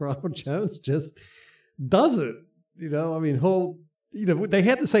Ronald Jones just does it, you know. I mean, you know, they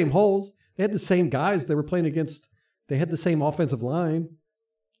had the same holes. They had the same guys they were playing against. They had the same offensive line.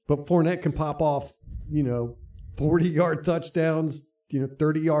 But Fournette can pop off, 40-yard touchdowns,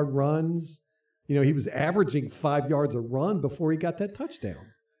 30-yard runs. He was averaging 5 yards a run before he got that touchdown.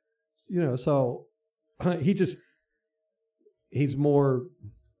 So he's more,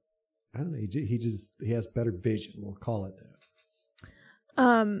 I don't know, he has better vision. We'll call it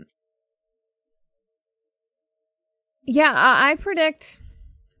that. Yeah, I predict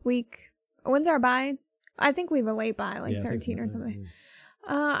when's our bye? I think we have a late bye, 13 or something.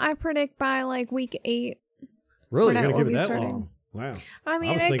 I predict by week 8. Really? You're going to give it that long? Wow. I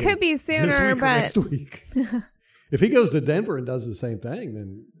mean, it could be sooner, but next week. If he goes to Denver and does the same thing,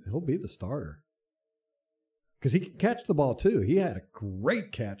 then he'll be the starter. Because he can catch the ball too. He had a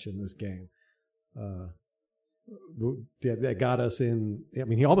great catch in this game. That got us in. I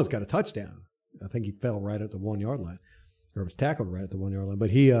mean, he almost got a touchdown. I think he fell right at the 1 yard line, or was tackled right at the 1 yard line.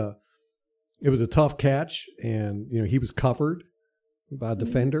 But it was a tough catch, and he was covered by a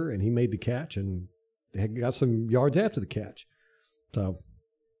defender, and he made the catch, and got some yards after the catch. So,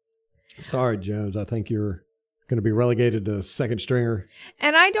 sorry, Jones. I think you're going to be relegated to second stringer.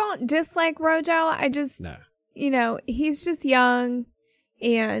 And I don't dislike Rojo. I just, he's just young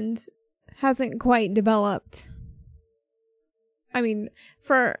and hasn't quite developed. I mean,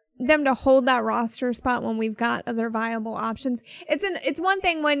 for them to hold that roster spot when we've got other viable options, it's one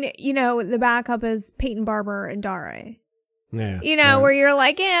thing when, the backup is Peyton Barber and Dare. Yeah. Where you're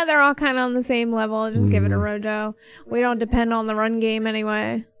like, they're all kind of on the same level. Just give it to Rojo. We don't depend on the run game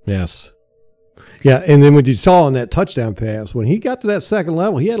anyway. Yes. Yeah, and then what you saw on that touchdown pass, when he got to that second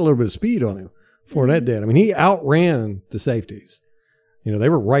level, he had a little bit of speed on him. Fournette did. I mean, he outran the safeties. They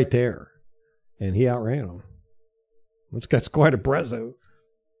were right there, and he outran them. That's quite impressive.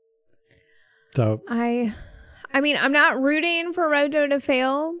 So I mean, I'm not rooting for Rojo to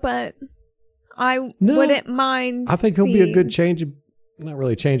fail, but I wouldn't mind. I think he'll be a good change of, not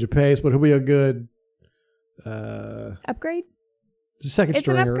really change of pace, but he'll be a good upgrade. Second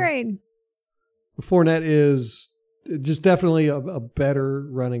stringer. It's an upgrade. Fournette is just definitely a better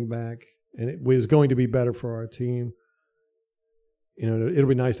running back, and it was going to be better for our team. It'll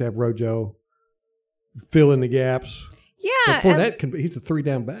be nice to have Rojo fill in the gaps. Yeah, Fournette he's a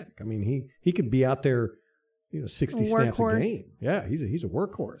 3-down back. I mean, he could be out there, 60 snaps a game. Yeah, he's a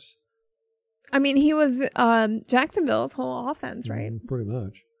workhorse. I mean, he was Jacksonville's whole offense, right? Pretty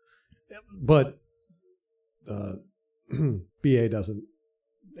much. But BA doesn't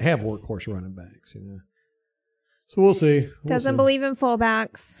have workhorse running backs, So we'll see. Doesn't believe in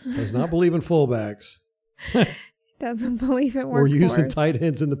fullbacks. Does not believe in fullbacks. Doesn't believe in workhorse. We're using tight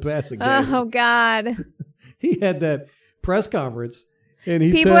ends in the passing game. Oh, God. He had that press conference, and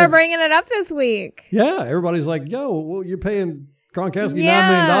people are bringing it up this week. Yeah, everybody's like, "Yo, well, you're paying Gronkowski $9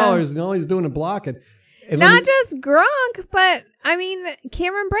 million, and all he's doing is blocking." And not just Gronk, but I mean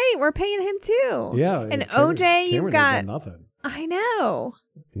Cameron Brate. We're paying him too. Yeah, and OJ, you've got nothing. I know.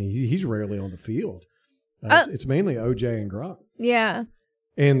 And he's rarely on the field. It's mainly OJ and Gronk. Yeah.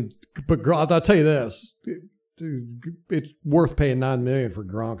 But I'll tell you this: it's worth paying $9 million for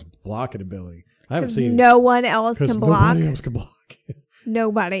Gronk's blocking ability. I haven't seen no one else can block. Nobody else can block.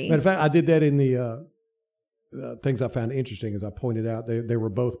 Nobody. Matter of fact, I did that in the things I found interesting. As I pointed out, they were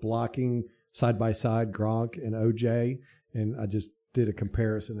both blocking side by side, Gronk and OJ, and I just did a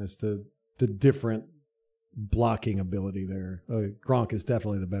comparison as to the different blocking ability there. Gronk is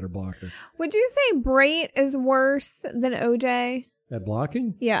definitely the better blocker. Would you say Brate is worse than OJ at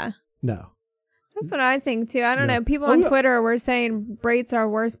blocking? Yeah. No. That's what I think too. I don't know. People on Twitter were saying Brate's our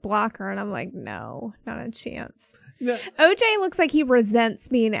worst blocker, and I'm like, no, not a chance. No. OJ looks like he resents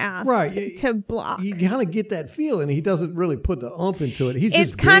being asked to block. You kind of get that feeling. He doesn't really put the oomph into it.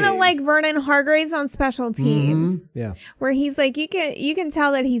 It's kind of like Vernon Hargreaves on special teams. Mm-hmm. Yeah. Where he's like, you can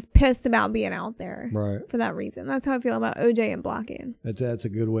tell that he's pissed about being out there. Right. For that reason. That's how I feel about OJ and blocking. That's a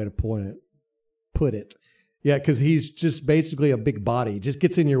good way to put it. Yeah, because he's just basically a big body. He just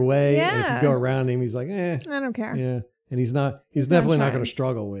gets in your way. Yeah. And if you go around him, he's like, I don't care. Yeah. And he's definitely not going to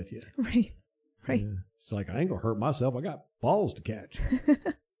struggle with you. Right. Right. Yeah. It's like, I ain't going to hurt myself. I got balls to catch.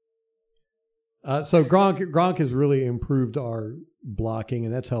 So Gronk has really improved our blocking,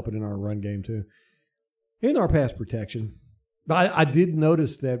 and that's helping in our run game too. In our pass protection. I did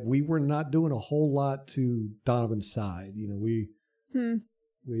notice that we were not doing a whole lot to Donovan's side. We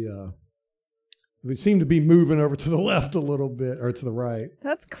seem to be moving over to the left a little bit, or to the right.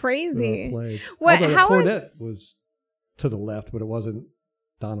 That's crazy. Fournette was to the left, but it wasn't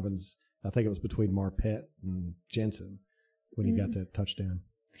Donovan's. I think it was between Marpet and Jensen when he got that touchdown.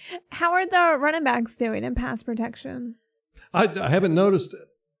 How are the running backs doing in pass protection? I haven't noticed.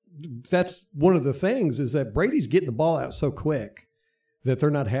 That's one of the things is that Brady's getting the ball out so quick that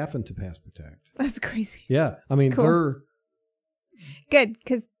they're not having to pass protect. That's crazy. Yeah. I mean, Cool. they're... Good,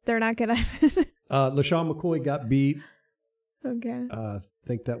 because they're not good at it. LaShawn McCoy got beat. Okay. I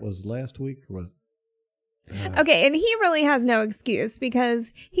think that was last week. Or Okay, and he really has no excuse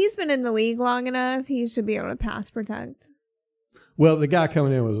because he's been in the league long enough. He should be able to pass protect. Well, the guy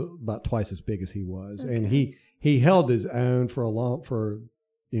coming in was about twice as big as he was, and he held his own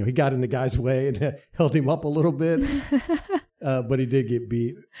he got in the guy's way and held him up a little bit, but he did get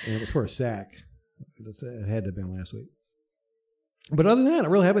beat, and it was for a sack. It had to have been last week. But other than that, I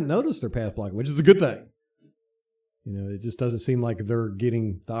really haven't noticed their pass blocking, which is a good thing. It just doesn't seem like they're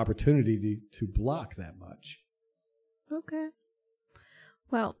getting the opportunity to block that much. Okay.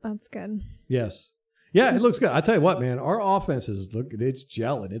 Well, that's good. Yes. Yeah, it looks good. I tell you what, man, our offense it's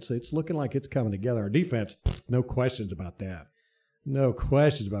gelling. It's looking like it's coming together. Our defense, no questions about that. No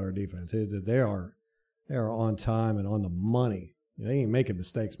questions about our defense. They are on time and on the money. They ain't making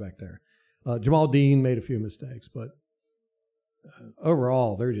mistakes back there. Jamal Dean made a few mistakes, but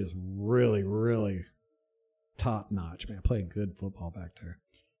overall, they're just really, really top notch, man. Playing good football back there.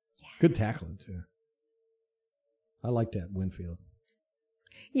 Yeah. Good tackling, too. I like that Winfield.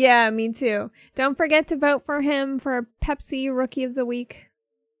 Yeah, me too. Don't forget to vote for him for Pepsi Rookie of the Week.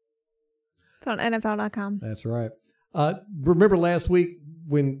 It's on NFL.com. That's right. Remember last week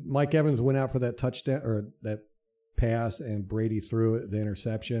when Mike Evans went out for that touchdown or that pass and Brady threw it, the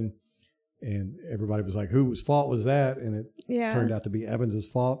interception, and everybody was like, whose fault was that? And it turned out to be Evans's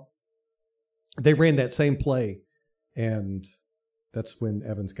fault. They ran that same play, and that's when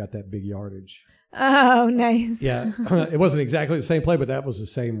Evans got that big yardage. Oh, nice. Yeah. It wasn't exactly the same play, but that was the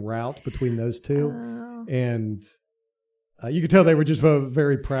same route between those two. Oh. And you could tell they were just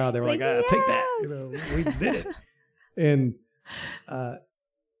very proud. They were like, yes! Take that. We did it. And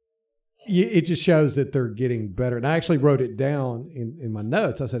it just shows that they're getting better. And I actually wrote it down in my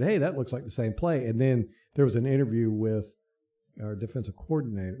notes. I said, hey, that looks like the same play. And then there was an interview with our defensive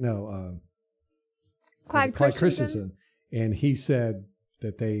coordinator. Clyde Christensen. And he said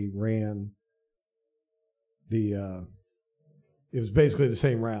that they ran it was basically the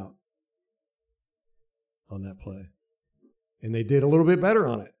same route on that play. And they did a little bit better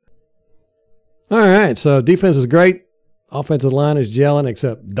on it. All right, so defense is great. Offensive line is gelling,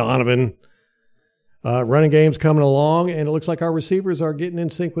 except Donovan. Running game's coming along, and it looks like our receivers are getting in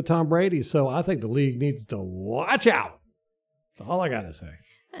sync with Tom Brady. So I think the league needs to watch out. That's all I got to say.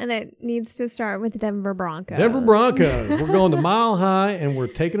 And it needs to start with the Denver Broncos. Denver Broncos. We're going to Mile High, and we're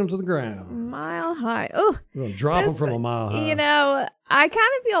taking them to the ground. Mile High. Oh, we're going to drop them from a mile high. I kind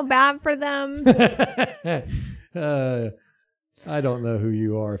of feel bad for them. I don't know who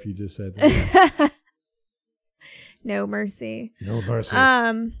you are if you just said that. No mercy. No mercy.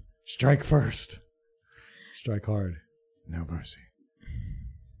 Strike first. Strike hard. No mercy.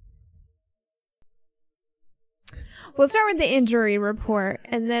 We'll start with the injury report,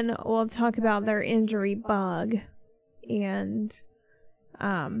 and then we'll talk about their injury bug and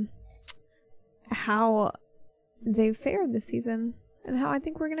how they fared this season and how I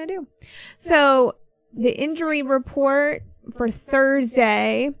think we're going to do. So the injury report for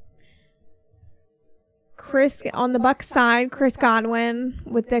Thursday, on the Bucs side, Chris Godwin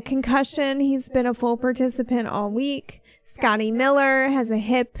with the concussion. He's been a full participant all week. Scotty Miller has a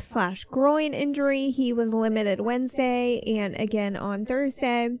hip/groin injury. He was limited Wednesday and again on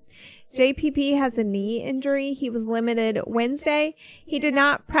Thursday. JPP has a knee injury. He was limited Wednesday. He did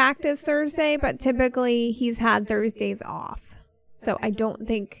not practice Thursday, but typically he's had Thursdays off. So I don't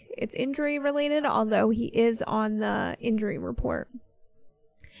think it's injury related, although he is on the injury report.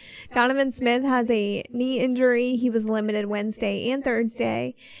 Donovan Smith has a knee injury. He was limited Wednesday and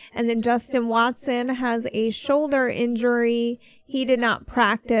Thursday. And then Justin Watson has a shoulder injury. He did not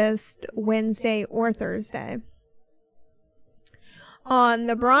practice Wednesday or Thursday. On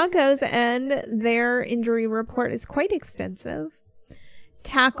the Broncos end, their injury report is quite extensive.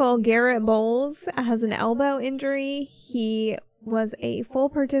 Tackle Garrett Bowles has an elbow injury. He was a full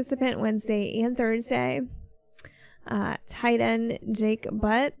participant Wednesday and Thursday. Tight end Jake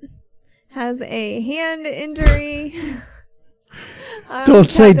Butt has a hand injury.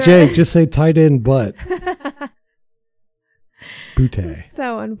 Don't say Jake, just say tight end Butt. Butte.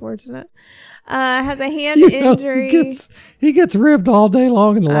 So unfortunate. Has a hand injury. He gets ribbed all day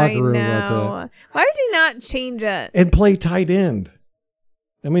long in the locker room about that. Why would you not change it? And play tight end.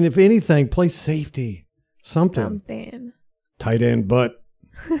 I mean, if anything, play safety. Something. Tight end Butt.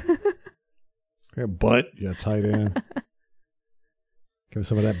 Butt, yeah, tight end. Give me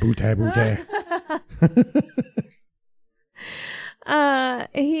some of that Butte.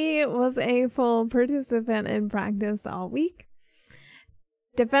 He was a full participant in practice all week.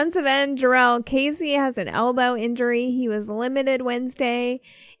 Defensive end Jarrell Casey has an elbow injury. He was limited Wednesday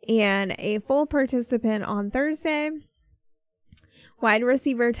and a full participant on Thursday. Wide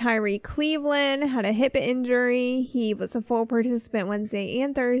receiver Tyree Cleveland had a hip injury. He was a full participant Wednesday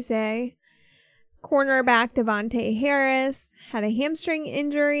and Thursday. Cornerback Devontae Harris had a hamstring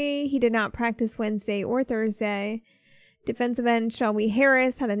injury. He did not practice Wednesday or Thursday. Defensive end Shelby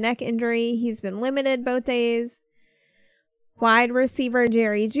Harris had a neck injury. He's been limited both days. Wide receiver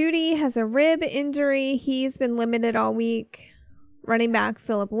Jerry Jeudy has a rib injury. He's been limited all week. Running back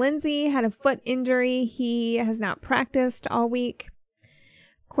Philip Lindsay had a foot injury. He has not practiced all week.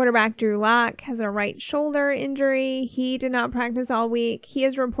 Quarterback Drew Lock has a right shoulder injury. He did not practice all week. He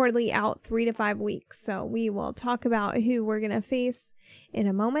is reportedly out 3 to 5 weeks. So we will talk about who we're going to face in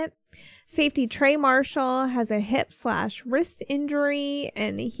a moment. Safety Trey Marshall has a hip/wrist injury,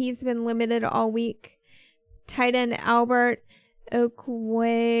 and he's been limited all week. Tight end Albert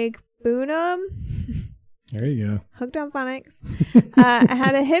Okwuegbunam. There you go. Hooked on phonics.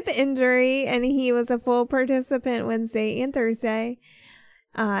 Had a hip injury, and he was a full participant Wednesday and Thursday.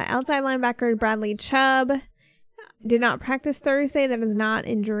 Outside linebacker Bradley Chubb did not practice Thursday. That is not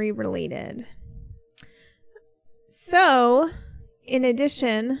injury related. So, in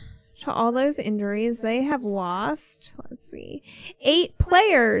addition to all those injuries, they have lost, 8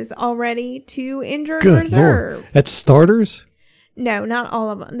 players already to injured reserve. Lord. That's starters? No, not all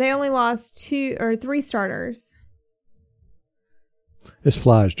of them. They only lost 2 or 3 starters. This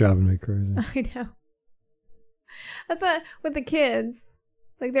fly is driving me crazy. I know. That's what with the kids.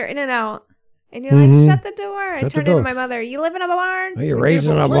 Like, they're in and out. And you're like, shut the door. I turned into my mother. You live in a barn? Are you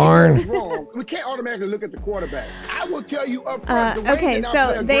raising a barn? We can't automatically look at the quarterback. I will tell you up front. Okay,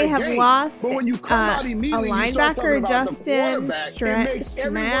 so they have lost a linebacker, Justin Strad. There's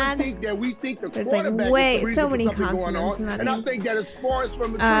like so many consonants in that name. And I think that as far as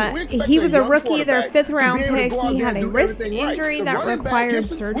from the truth, he was a rookie, their 5th round pick. He had a wrist injury that required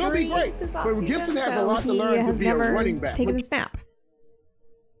surgery this offseason, so he has never taken a snap.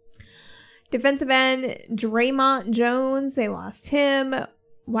 Defensive end Draymond Jones, they lost him.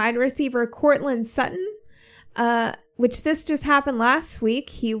 Wide receiver Cortland Sutton, which this just happened last week.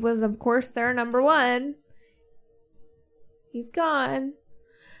 He was, of course, their number 1. He's gone.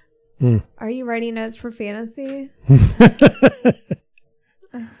 Are you writing notes for fantasy? I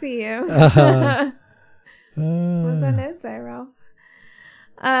see you. What's that note say, Ralph?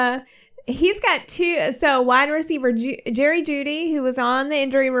 He's got 2. So wide receiver Jerry Jeudy, who was on the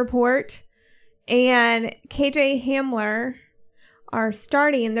injury report, and KJ Hamler are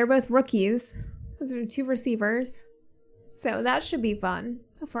starting. They're both rookies. Those are 2 receivers. So that should be fun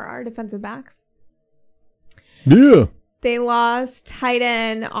for our defensive backs. Yeah. They lost tight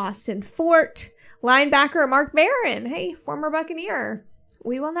end Austin Fort. Linebacker Mark Barron. Hey, former Buccaneer.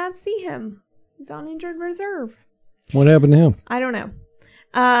 We will not see him. He's on injured reserve. What happened to him? I don't know.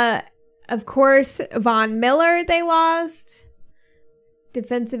 Of course, Von Miller they lost.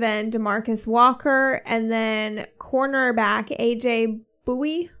 Defensive end DeMarcus Walker, and then cornerback AJ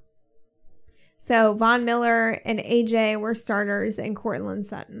Bowie. So Von Miller and AJ were starters, and Cortland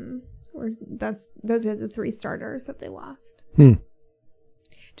Sutton. Those are the 3 starters that they lost.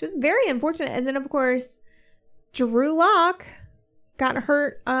 Just very unfortunate. And then, of course, Drew Lock got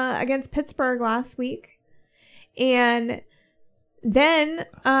hurt against Pittsburgh last week. And then,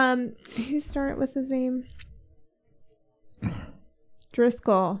 who started? What's his name?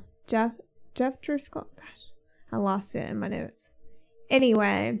 Driscoll. Jeff Driscoll. Gosh, I lost it in my notes.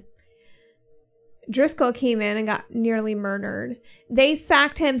 Anyway, Driscoll came in and got nearly murdered. They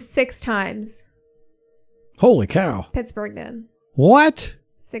sacked him 6 times. Holy cow. Pittsburgh did. What?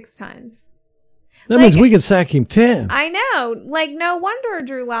 6 times. That means we could sack him 10. I know. Like, no wonder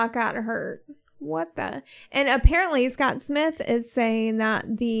Drew Lock got hurt. What the? And apparently Scott Smith is saying that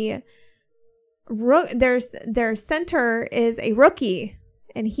their center is a rookie,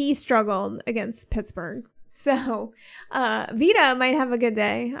 and he struggled against Pittsburgh. So Vita might have a good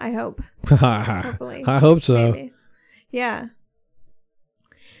day, I hope. Hopefully. I hope so. Maybe. Yeah.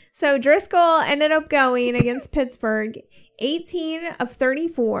 So Driscoll ended up going against Pittsburgh 18 of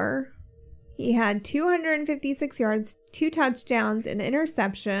 34. He had 256 yards, 2 touchdowns, an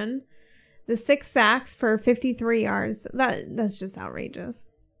interception, the 6 sacks for 53 yards. That's just outrageous.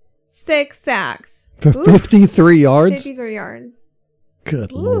 6 sacks. For 53 yards? 53 yards.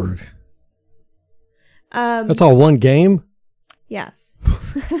 Good Lord. That's all one game? Yes.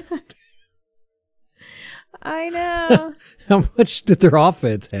 I know. How much did their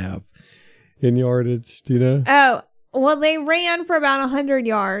offense have in yardage? Do you know? Oh, well, they ran for about 100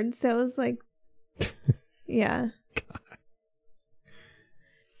 yards. So it was like, yeah.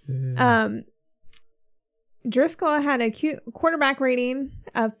 Driscoll had a quarterback rating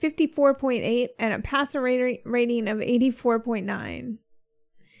of 54.8 and a passer rating of 84.9.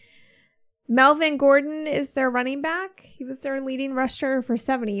 Melvin Gordon is their running back. He was their leading rusher for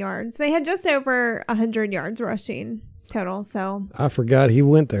 70 yards. They had just over 100 yards rushing total. So I forgot he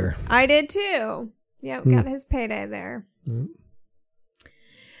went there. I did too. Yep, got his payday there.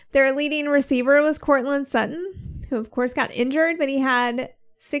 Their leading receiver was Cortland Sutton, who of course got injured, but he had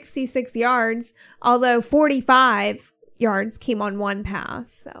 66 yards, although 45 yards came on one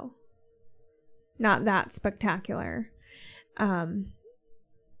pass, so not that spectacular.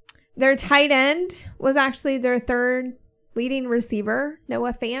 Their tight end was actually their third leading receiver,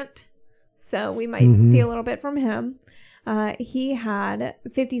 Noah Fant, so we might see a little bit from him. He had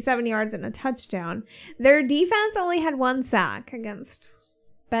 57 yards and a touchdown. Their defense only had one sack against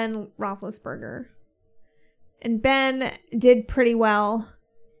Ben Roethlisberger, and Ben did pretty well.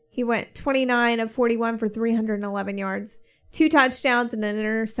 He went 29 of 41 for 311 yards, 2 touchdowns and an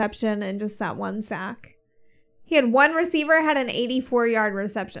interception, and just that one sack. He had one receiver, had an 84-yard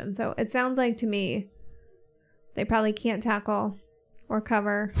reception. So it sounds like to me they probably can't tackle or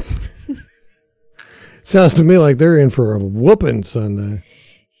cover. Sounds to me like they're in for a whooping Sunday.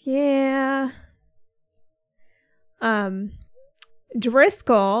 Yeah.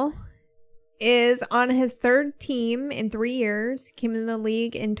 Driscoll is on his third team in 3 years. He came in the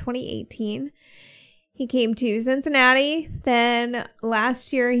league in 2018. He came to Cincinnati. Then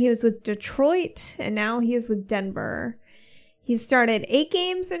last year he was with Detroit, and now he is with Denver. He started 8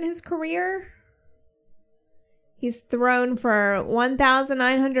 games in his career. He's thrown for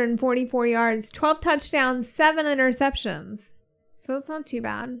 1,944 yards, 12 touchdowns, 7 interceptions. So it's not too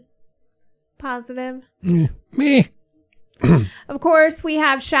bad. Positive. Me. Of course, we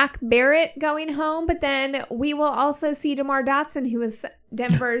have Shaq Barrett going home, but then we will also see DeMar Dotson, who is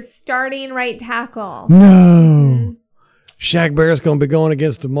Denver's starting right tackle. No. Shaq Barrett's going to be going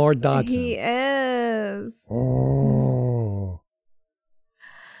against DeMar Dotson. He is. Oh.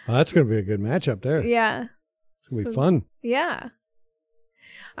 Well, that's going to be a good matchup there. Yeah. It's going to be fun. Yeah.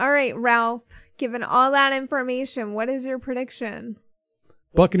 All right, Ralph, given all that information, what is your prediction?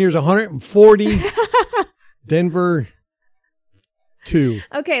 Buccaneers 140. Denver 2.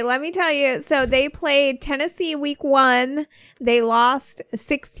 Okay, let me tell you. So they played Tennessee week 1. They lost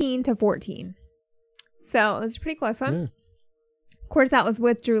 16-14. So it was a pretty close one. Yeah. Of course, that was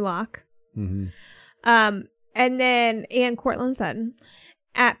with Drew Lock. Mm-hmm. And Cortland Sutton.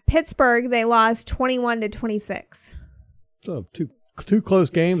 At Pittsburgh, they lost 21-26. So two close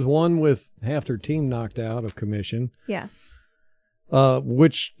games. One with half their team knocked out of commission. Yes.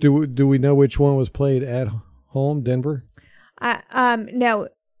 Which do we know which one was played at home? Denver. No.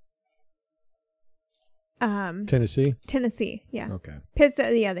 Tennessee. Tennessee. Yeah. Okay.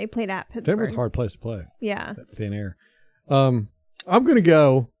 Yeah, they played at Pittsburgh. Denver's a hard place to play. Yeah. That thin air. I'm going to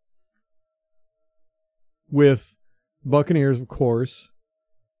go with Buccaneers, of course.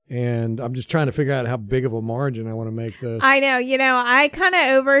 And I'm just trying to figure out how big of a margin I want to make this. I know. I kind of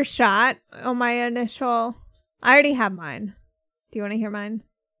overshot on my initial. I already have mine. Do you want to hear mine?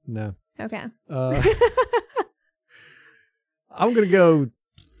 No. Okay. I'm going to go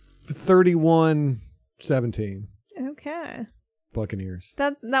 31-17. Okay. Buccaneers.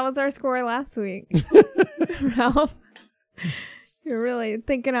 That was our score last week. Ralph, you're really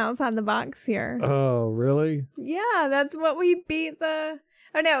thinking outside the box here. Oh, really? Yeah, that's what we beat the...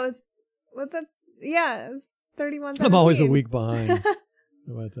 Oh, no, what's that? Yeah, it was 31-17. I'm always a week behind. How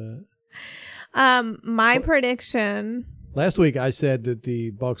about that? My prediction... Last week I said that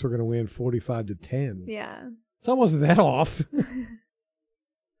the Bucs were going to win 45-10. Yeah. So I wasn't that off.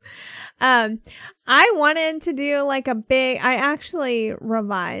 I wanted to do like a big... I actually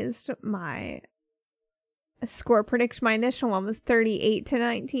revised my score prediction. My initial one was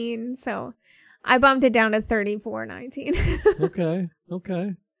 38-19, so I bumped it down to 34-19.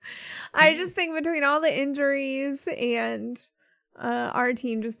 Okay. I just think between all the injuries and our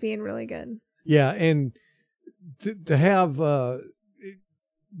team just being really good. Yeah, and to have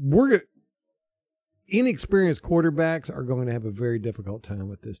inexperienced quarterbacks are going to have a very difficult time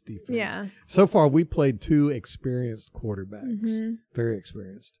with this defense. Yeah. So far, we played 2 experienced quarterbacks, very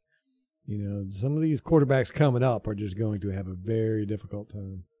experienced. Some of these quarterbacks coming up are just going to have a very difficult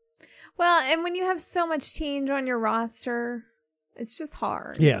time. Well, and when you have so much change on your roster, it's just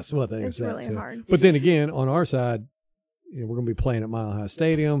hard. Yes, well, I think it's really hard. But then again, on our side, we're going to be playing at Mile High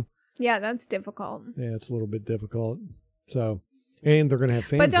Stadium. Yeah, that's difficult. Yeah, it's a little bit difficult. So, and they're going to have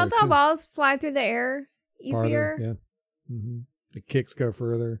fans. But don't the balls fly through the air easier? Farther, yeah. Mm-hmm. The kicks go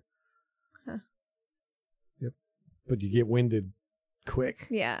further. Huh. Yep. But you get winded quick.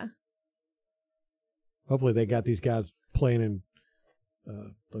 Yeah. Hopefully they got these guys playing in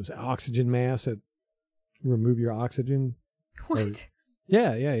those oxygen masks that remove your oxygen. What?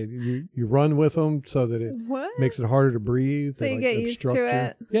 Yeah. You run with them so that it makes it harder to breathe. So you get used to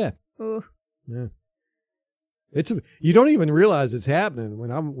it. Yeah. Ooh. Yeah. You don't even realize it's happening.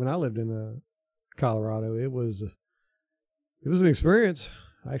 When I lived in Colorado, it was an experience.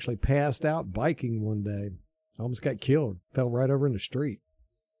 I actually passed out biking one day. I almost got killed. Fell right over in the street.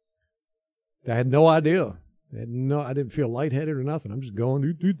 I had no idea. I didn't feel lightheaded or nothing. I'm just going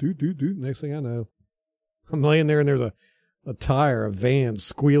do. Next thing I know, I'm laying there and there's a van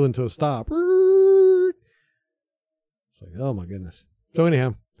squealing to a stop. It's like, oh my goodness. So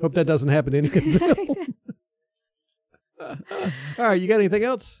anyhow, hope that doesn't happen to any of them. All right, you got anything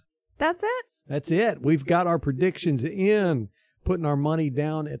else? That's it. That's it. We've got our predictions in, putting our money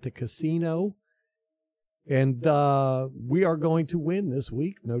down at the casino. And we are going to win this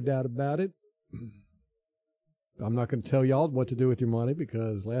week, no doubt about it. I'm not going to tell y'all what to do with your money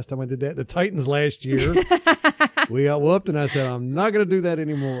because last time I did that, the Titans last year, we got whooped, and I said, I'm not going to do that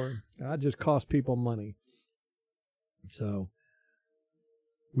anymore. I just cost people money. So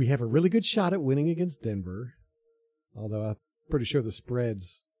we have a really good shot at winning against Denver, although I'm pretty sure the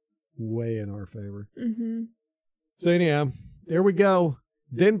spread's way in our favor. Mm-hmm. So anyhow, there we go.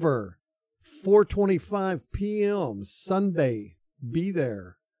 Denver, 4:25 p.m. Sunday. Be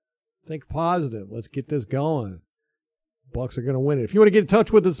there. Think positive. Let's get this going. Bucks are going to win it. If you want to get in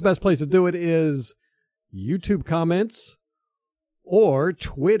touch with us, the best place to do it is YouTube comments or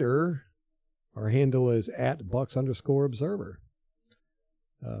Twitter. Our handle is @Bucks_Observer.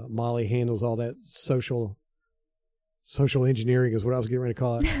 Molly handles all that social engineering is what I was getting ready to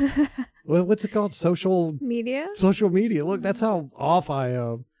call it. What's it called? Social media? Social media. Look, that's how off I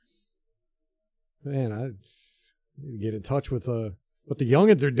am. Man, I need to get in touch with what the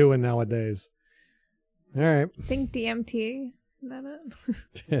youngins are doing nowadays. All right. I think DMT. Is that it?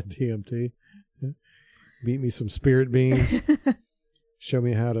 Yeah, DMT. Beat me some spirit beans. Show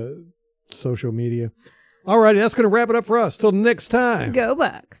me how to social media. All righty, that's going to wrap it up for us. Till next time. Go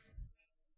Bucks.